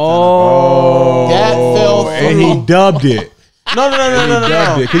 and then that that fell through. And he dubbed it. No.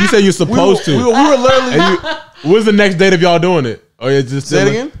 Dubbed it. Because you said you're supposed we to. were literally. And when's the next date of y'all doing it? Or is just Say it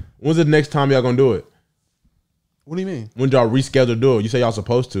again? When's the next time y'all gonna do it? What do you mean? When y'all reschedule to do it? You say y'all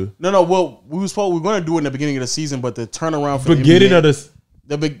supposed to. No. Well, we were going to do it in the beginning of the season, but the turnaround for Beginning the of NBA,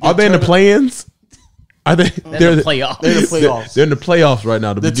 this. Are they in the play-ins? Are they? They're the playoffs. They're in the playoffs. They're in the playoffs right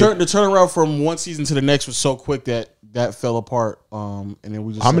now. The turnaround from one season to the next was so quick that fell apart. And then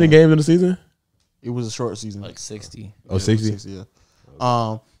we just How many games in the season? It was a short season, Like 60. Oh, 60? Yeah.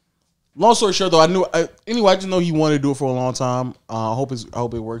 Long story short, though, I just know he wanted to do it for a long time. I hope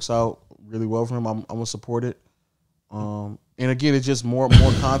it works out really well for him. I'm gonna support it. And And again, it's just more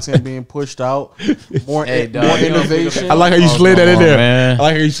content being pushed out, more Hey, dog, more you know, innovation. I like how you slid that in there. man. I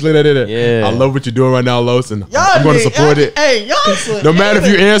like how you slid that in there. Yeah. I love what you're doing right now, Los, and Y'all I'm going to niggas- support it. Hey, y'all. No matter if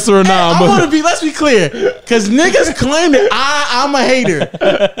you answer or not. I want to be. Let's be clear, because niggas claim that I'm a hater.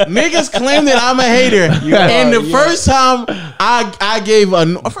 Niggas claim that I'm a hater. And the first time I give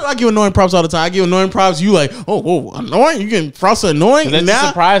annoying props all the time. I give annoying props. You like, whoa, annoying? You getting props annoying? That just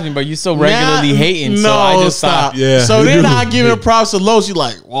surprised me, but you so regularly hating, so I just stopped. Yeah, So you then do. I give him props to Los. You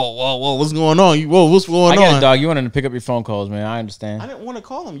like, whoa, what's going on? What's going I get on? it, dog. You wanted to pick up your phone calls, man. I understand. I didn't want to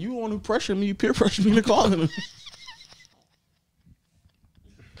call him. You want to pressure me? You peer pressure me to call him.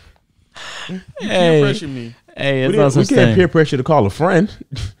 Peer pressure me. Hey, We, it's we can't peer pressure to call a friend.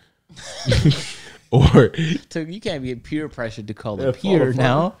 Or You can't be peer pressured to call Yeah, a peer call a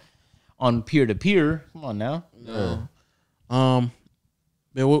now. On peer to peer. Come on now.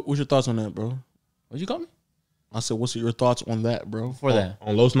 Man, what's your thoughts on that, bro? What'd you call me? I said, what's your thoughts on that, bro? For that.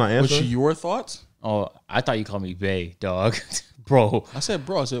 on Los not What's answering. your thoughts? Oh, I thought you called me Bay, dog. Bro. I said,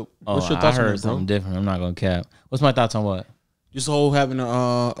 bro. I said, Oh, what's your thoughts I on heard that, bro? something different. I'm not gonna cap. What's my thoughts on what? Just the whole having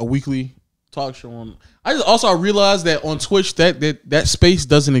a weekly talk show on. I realized that on Twitch that space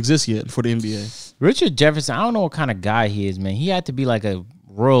doesn't exist yet for the NBA. Richard Jefferson, I don't know what kind of guy he is, man. He had to be like a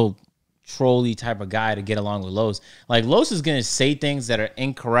real trolly type of guy to get along with Los. Like Los is gonna say things that are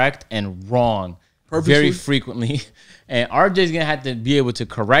incorrect and wrong Purposely? very frequently, and RJ's gonna have to be able to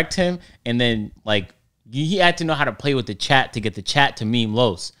correct him, and then like he had to know how to play with the chat to get the chat to meme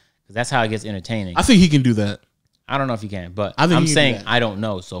Los, because that's how it gets entertaining. I think he can do that. I don't know if he can, but I think I'm he can do saying that. I don't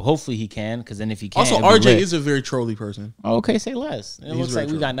know. So hopefully he can, because then if he can, Also, it'll be RJ lit. is a very trolly person. Oh, okay, say less. It looks very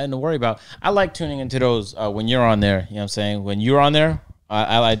like we got nothing to worry about. I like tuning into those when you're on there. You know what I'm saying? When you're on there,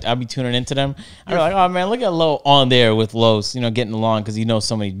 I'll be tuning into them. I'm like, oh man, look at Lo on there with Los, getting along because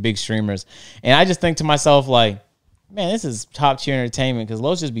so many big streamers. And I just think to myself, like, man, this is top tier entertainment because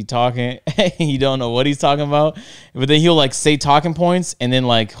Los just be talking. You don't know what he's talking about. But then he'll like say talking points and then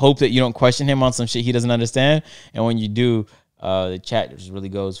like hope that you don't question him on some shit he doesn't understand. And when you do, the chat just really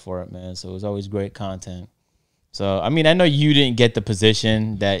goes for it, man. So it's always great content. So I mean, I know you didn't get the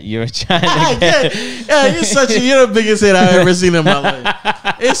position that you're trying to get. You're the biggest hit I've ever seen in my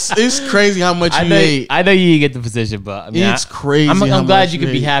life. It's crazy how much you hate. I know you didn't get the position, but I mean, It's crazy. I'm how glad much you could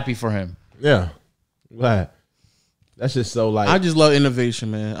be hate. happy for him. Yeah, glad. That's just so like. I just love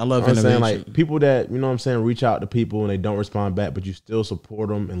innovation, man. I love I'm saying innovation. like people that reach out to people and they don't respond back, but you still support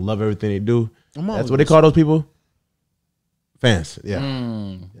them and love everything they do. That's what they call those people. Fans, yeah.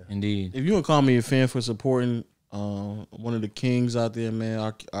 Indeed. If you would call me a fan for supporting one of the kings out there, man,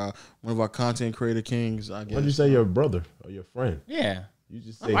 one of our content creator kings, I guess. Why'd you say your brother or your friend? Yeah. You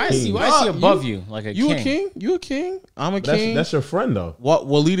just say Why king. is he above you like a You king? a king? You a king? I'm a But king. that's your friend though.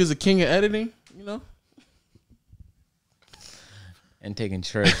 Waleed is a king of editing, And taking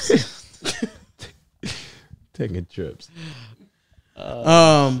trips. Taking trips.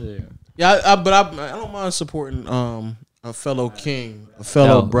 Yeah, but I don't mind supporting a fellow king, a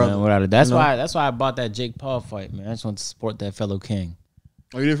fellow brother. Man, without it. That's why I bought that Jake Paul fight, man. I just want to support that fellow king.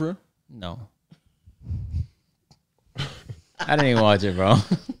 Are you there for real? No. I didn't even watch it, bro.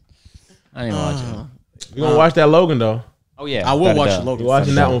 I didn't watch it. You gonna watch that Logan though? Oh yeah, I will without a watch doubt. the Logan. You're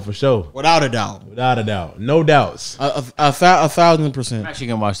watching that one for sure. Without a doubt. Without a doubt. No doubts. A 1,000%. I'm actually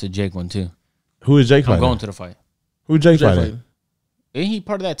gonna watch the Jake one too. Who is Jake I'm fighting? going to the fight. Who Jake Jay fighting? fighting. Isn't he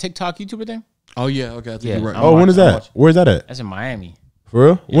part of that TikTok YouTuber thing? Oh yeah, okay. I think Yeah. you're right. I'm Oh, when is watching- I'm that? watching. Where's that at? That's in Miami. For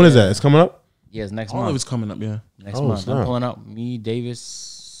real? When is that? It's coming up? Yeah, it's next All of month. it's coming up, yeah. Next Oh, month. I'm snap. pulling up me,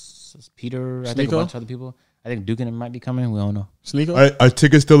 Davis, Peter. I think a Sneeko? bunch of other people. I think Duke and him might be coming. We don't know. Sneeko? Are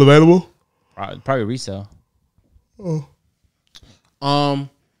tickets still available? Probably resale.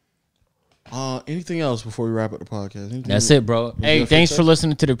 Anything else before we wrap up the podcast? Anything- That's it, bro. Hey, your thanks fix for us?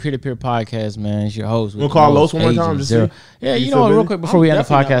 listening to the Peer to Peer podcast, man. It's your host. We'll call Los one more time, just see. Yeah, You you feel know, real busy? quick before we end the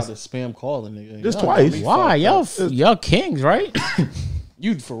definitely not podcast. about to spam calling, nigga. Just Y'all got twice. me Why, fucked up. y'all kings, right?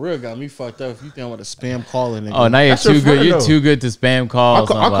 You for real got me fucked up if you think I'm about to spam calling, nigga. Oh, now you're That's your too good. friend, You're though. too good to spam call.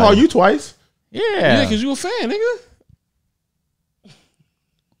 I call you twice. Yeah, Yeah. because you a fan, nigga.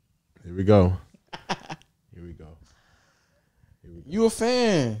 Here we go. Here we go. You a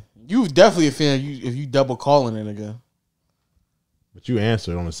fan. You definitely a fan if you double calling it, nigga. But you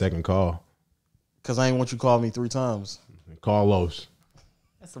answered on the second call. Because I ain't want you to call me 3 times. Call Los.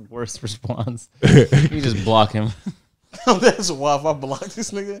 That's the worst response. You just block him. That's why if I block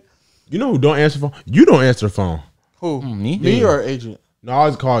this nigga. You know who don't answer the phone? You don't answer the phone. Who? Me? Me or agent? No, I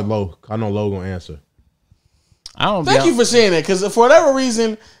always call Lo. I know Lo gonna answer. I don't. Thank you for saying that, because for whatever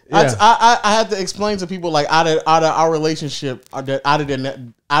reason, Yeah. I had to explain to people like out of our relationship, out of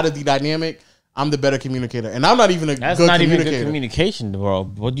the dynamic, I'm the better communicator, and I'm not even a That's good not even communicator. good communication, bro.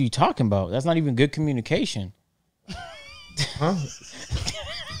 What are you talking about? That's not even good communication. Huh?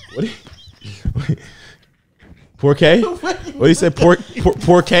 What? Poor K? What do you say? Poor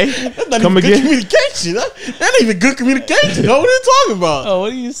K? That's not Come even good again? communication. That ain't even good communication. What are you talking about? Oh,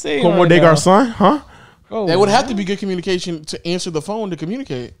 what are you saying? Como de Garçon? Huh? Bro, That would have to be good communication to answer the phone to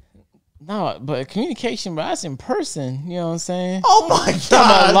communicate. No, but communication, bro, that's in person. You know what I'm saying? Oh my Talking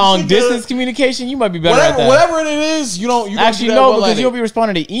god! about long distance communication, you might be better at that. Whatever it is, you don't. You don't Actually, do that no, well because at you don't it. be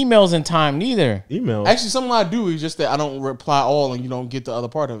responding to emails in time neither. Email. Actually, something I do is just that I don't reply all, and you don't get the other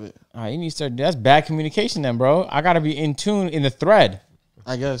part of it. All right, you need to start. That's bad communication, then, bro. I gotta be in tune in the thread.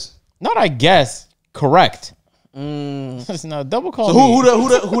 I guess. Not, I guess. Correct. No, double call.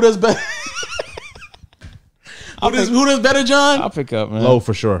 So who does better? Who does better, John? I'll pick up, man. Low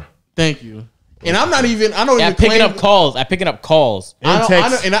for sure. Thank you. And I'm not even. I don't Yeah, even picking claim, up calls. I'm picking up calls. I don't,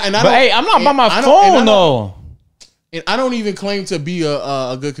 text. and I But don't, hey, I'm not by and my I don't- and I phone don't- though. And I don't even claim to be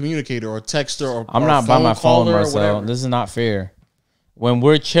a good communicator or texter or I'm or not by my phone, caller or Marcel. whatever. This is not fair. When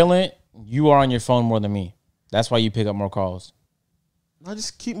we're chilling, you are on your phone more than me. That's why you pick up more calls. I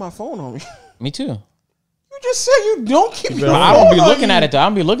just keep my phone on me. Me too. You just said you don't keep your But phone I don't be on looking you. at it though. I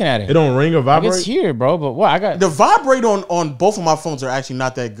don't be looking at It it. don't ring or Like, it's vibrate. here, bro. But what I got? The vibrate on both of my phones are actually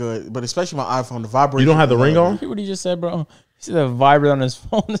not that good, but especially my iPhone, the vibrate. You don't have the ring on? Hear what he just said, bro? He said the vibrate on his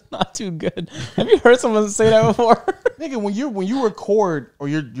phone is not too good. Have you heard someone say that before? Nigga, when you record or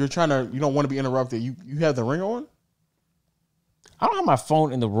you're trying to, you don't want to be interrupted, you have the ring on? I don't have my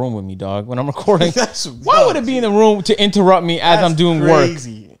phone in the room with me, dog. When I'm recording, That's why would it be in the room to interrupt me as I'm doing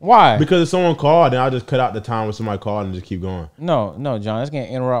crazy. work? Why? Because if someone called, then I'll just cut out the time when somebody called and just keep going. No, John. That's gonna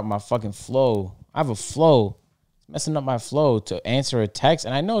interrupt my fucking flow. I have a flow. It's messing up my flow to answer a text,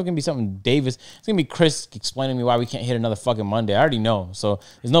 and I know it's gonna be something Davis. It's gonna be Chris explaining to me why we can't hit another fucking Monday. I already know, so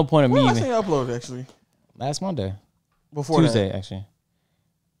there's no point of When me last even. thing you uploaded actually? Last Monday, Before Tuesday, actually.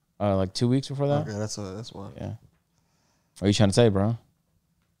 Like 2 weeks before that. That? Okay, that's why. Yeah. What are you trying to say, bro?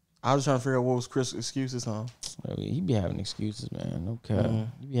 I was trying to figure out what was Chris' excuses, huh? He be having excuses, man. No cap.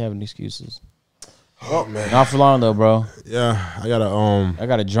 He be having excuses. Oh man. Not for long though, bro. Yeah, I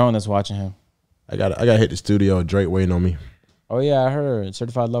got a drone that's watching him. I gotta hit the studio. Drake waiting on me. Oh yeah, I heard.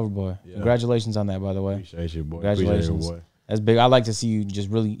 Certified Lover Boy. Congratulations on that, by the way. Appreciate you, boy. Congratulations. Appreciate you, boy. That's big. I like to see you just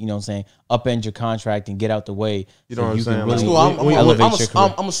really, you know what I'm saying, upend your contract and get out the way. You know what I'm you saying? can Like, really cool. elevate your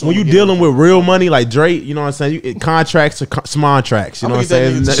career. I'm When you dealing with real money like Drake, you know what I'm saying? Contracts are small tracks. You know I'ma what I'm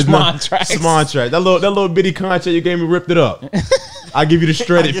get that saying? nigga It's small not- tracks. Small track. That little bitty contract you gave me ripped it up. I give you the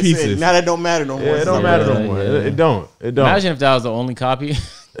shredded pieces. Now that don't matter no more. Yeah, it don't matter no more. Yeah. It don't. It don't. Imagine if that was the only copy.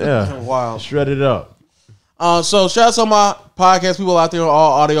 Yeah. Wow. Shredded it up. So shout out to my podcast people out there on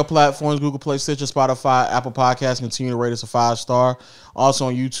all audio platforms, Google Play, Stitcher, Spotify, Apple Podcasts. Continue to rate us a 5-star. Also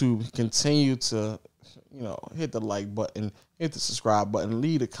on YouTube, continue to, hit the like button, hit the subscribe button,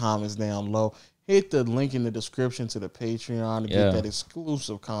 leave the comments down low. Hit the link in the description to the Patreon to get that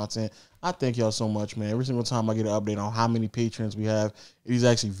exclusive content. I thank y'all so much, man. Every single time I get an update on how many patrons we have, it is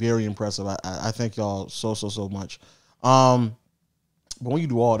actually very impressive. I thank y'all so much. But when you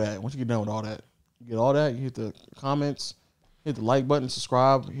do all that, once you get done with all that, you get all that, you hit the comments, hit the like button,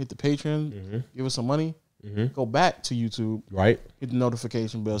 subscribe, hit the Patreon, give us some money, go back to YouTube, Right. hit the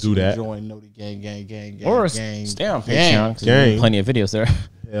notification bell, Do you that. can join Know the gang, Or gang, stay on gang. Patreon. 'Cause there's Gang. plenty of videos there.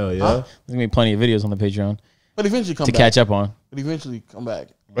 Hell yeah. There's going to be plenty of videos on the Patreon But eventually come to back. catch up on. But eventually come back.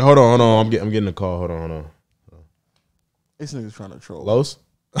 Wait, hold on. I'm getting a call. Hold on. This nigga's trying to troll. Los?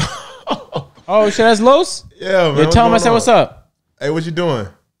 Oh, shit, that's Los? Yeah, man. Yeah, tell him I said what's up. Hey, what you doing?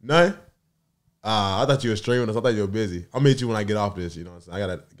 Nothing? I thought you were streaming us. I thought you were busy. I'll meet you when I get off this. You know what I'm saying?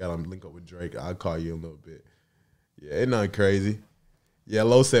 I gotta link up with Drake. I'll call you in a little bit. Yeah, ain't nothing crazy. Yeah,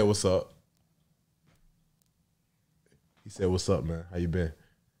 Lo said what's up. He said, what's up, man? How you been?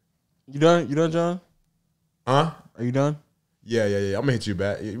 You done? You done, John? Huh? Are you done? Yeah. I'm gonna hit you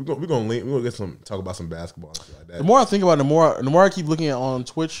back. Yeah, we're gonna link. We're gonna talk about some basketball and shit like that. The more I think about it, the more I keep looking at on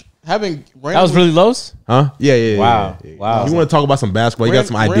Twitch, having That was really Los? Huh? Yeah. Wow. Yeah. Wow. You want to talk about some basketball? You got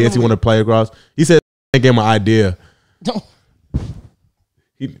some ideas you randomly- want to play across? He said, I gave him an idea.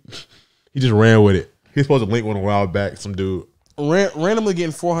 He just ran with it. He was supposed to link one a while back. Some dude. randomly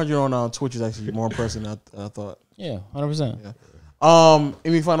getting 400 on Twitch is actually more impressive than I thought. Yeah, 100%.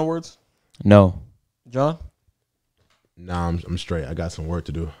 Any final words, No. John? Nah, I'm straight. I got some work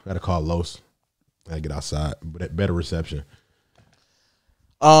to do. I got to call Los. I got to get outside. But better reception.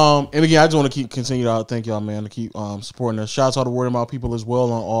 And again, I just want to continue to thank y'all, man, to keep supporting us. Shout out to all the Word of Mouth people as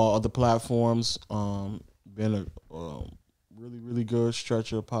well on all other platforms. Been a really good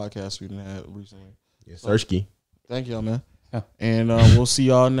stretch of podcasts we've had recently. Yeah, Searchkey. Thank y'all, man. And we'll see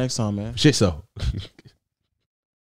y'all next time, man. Shit, so.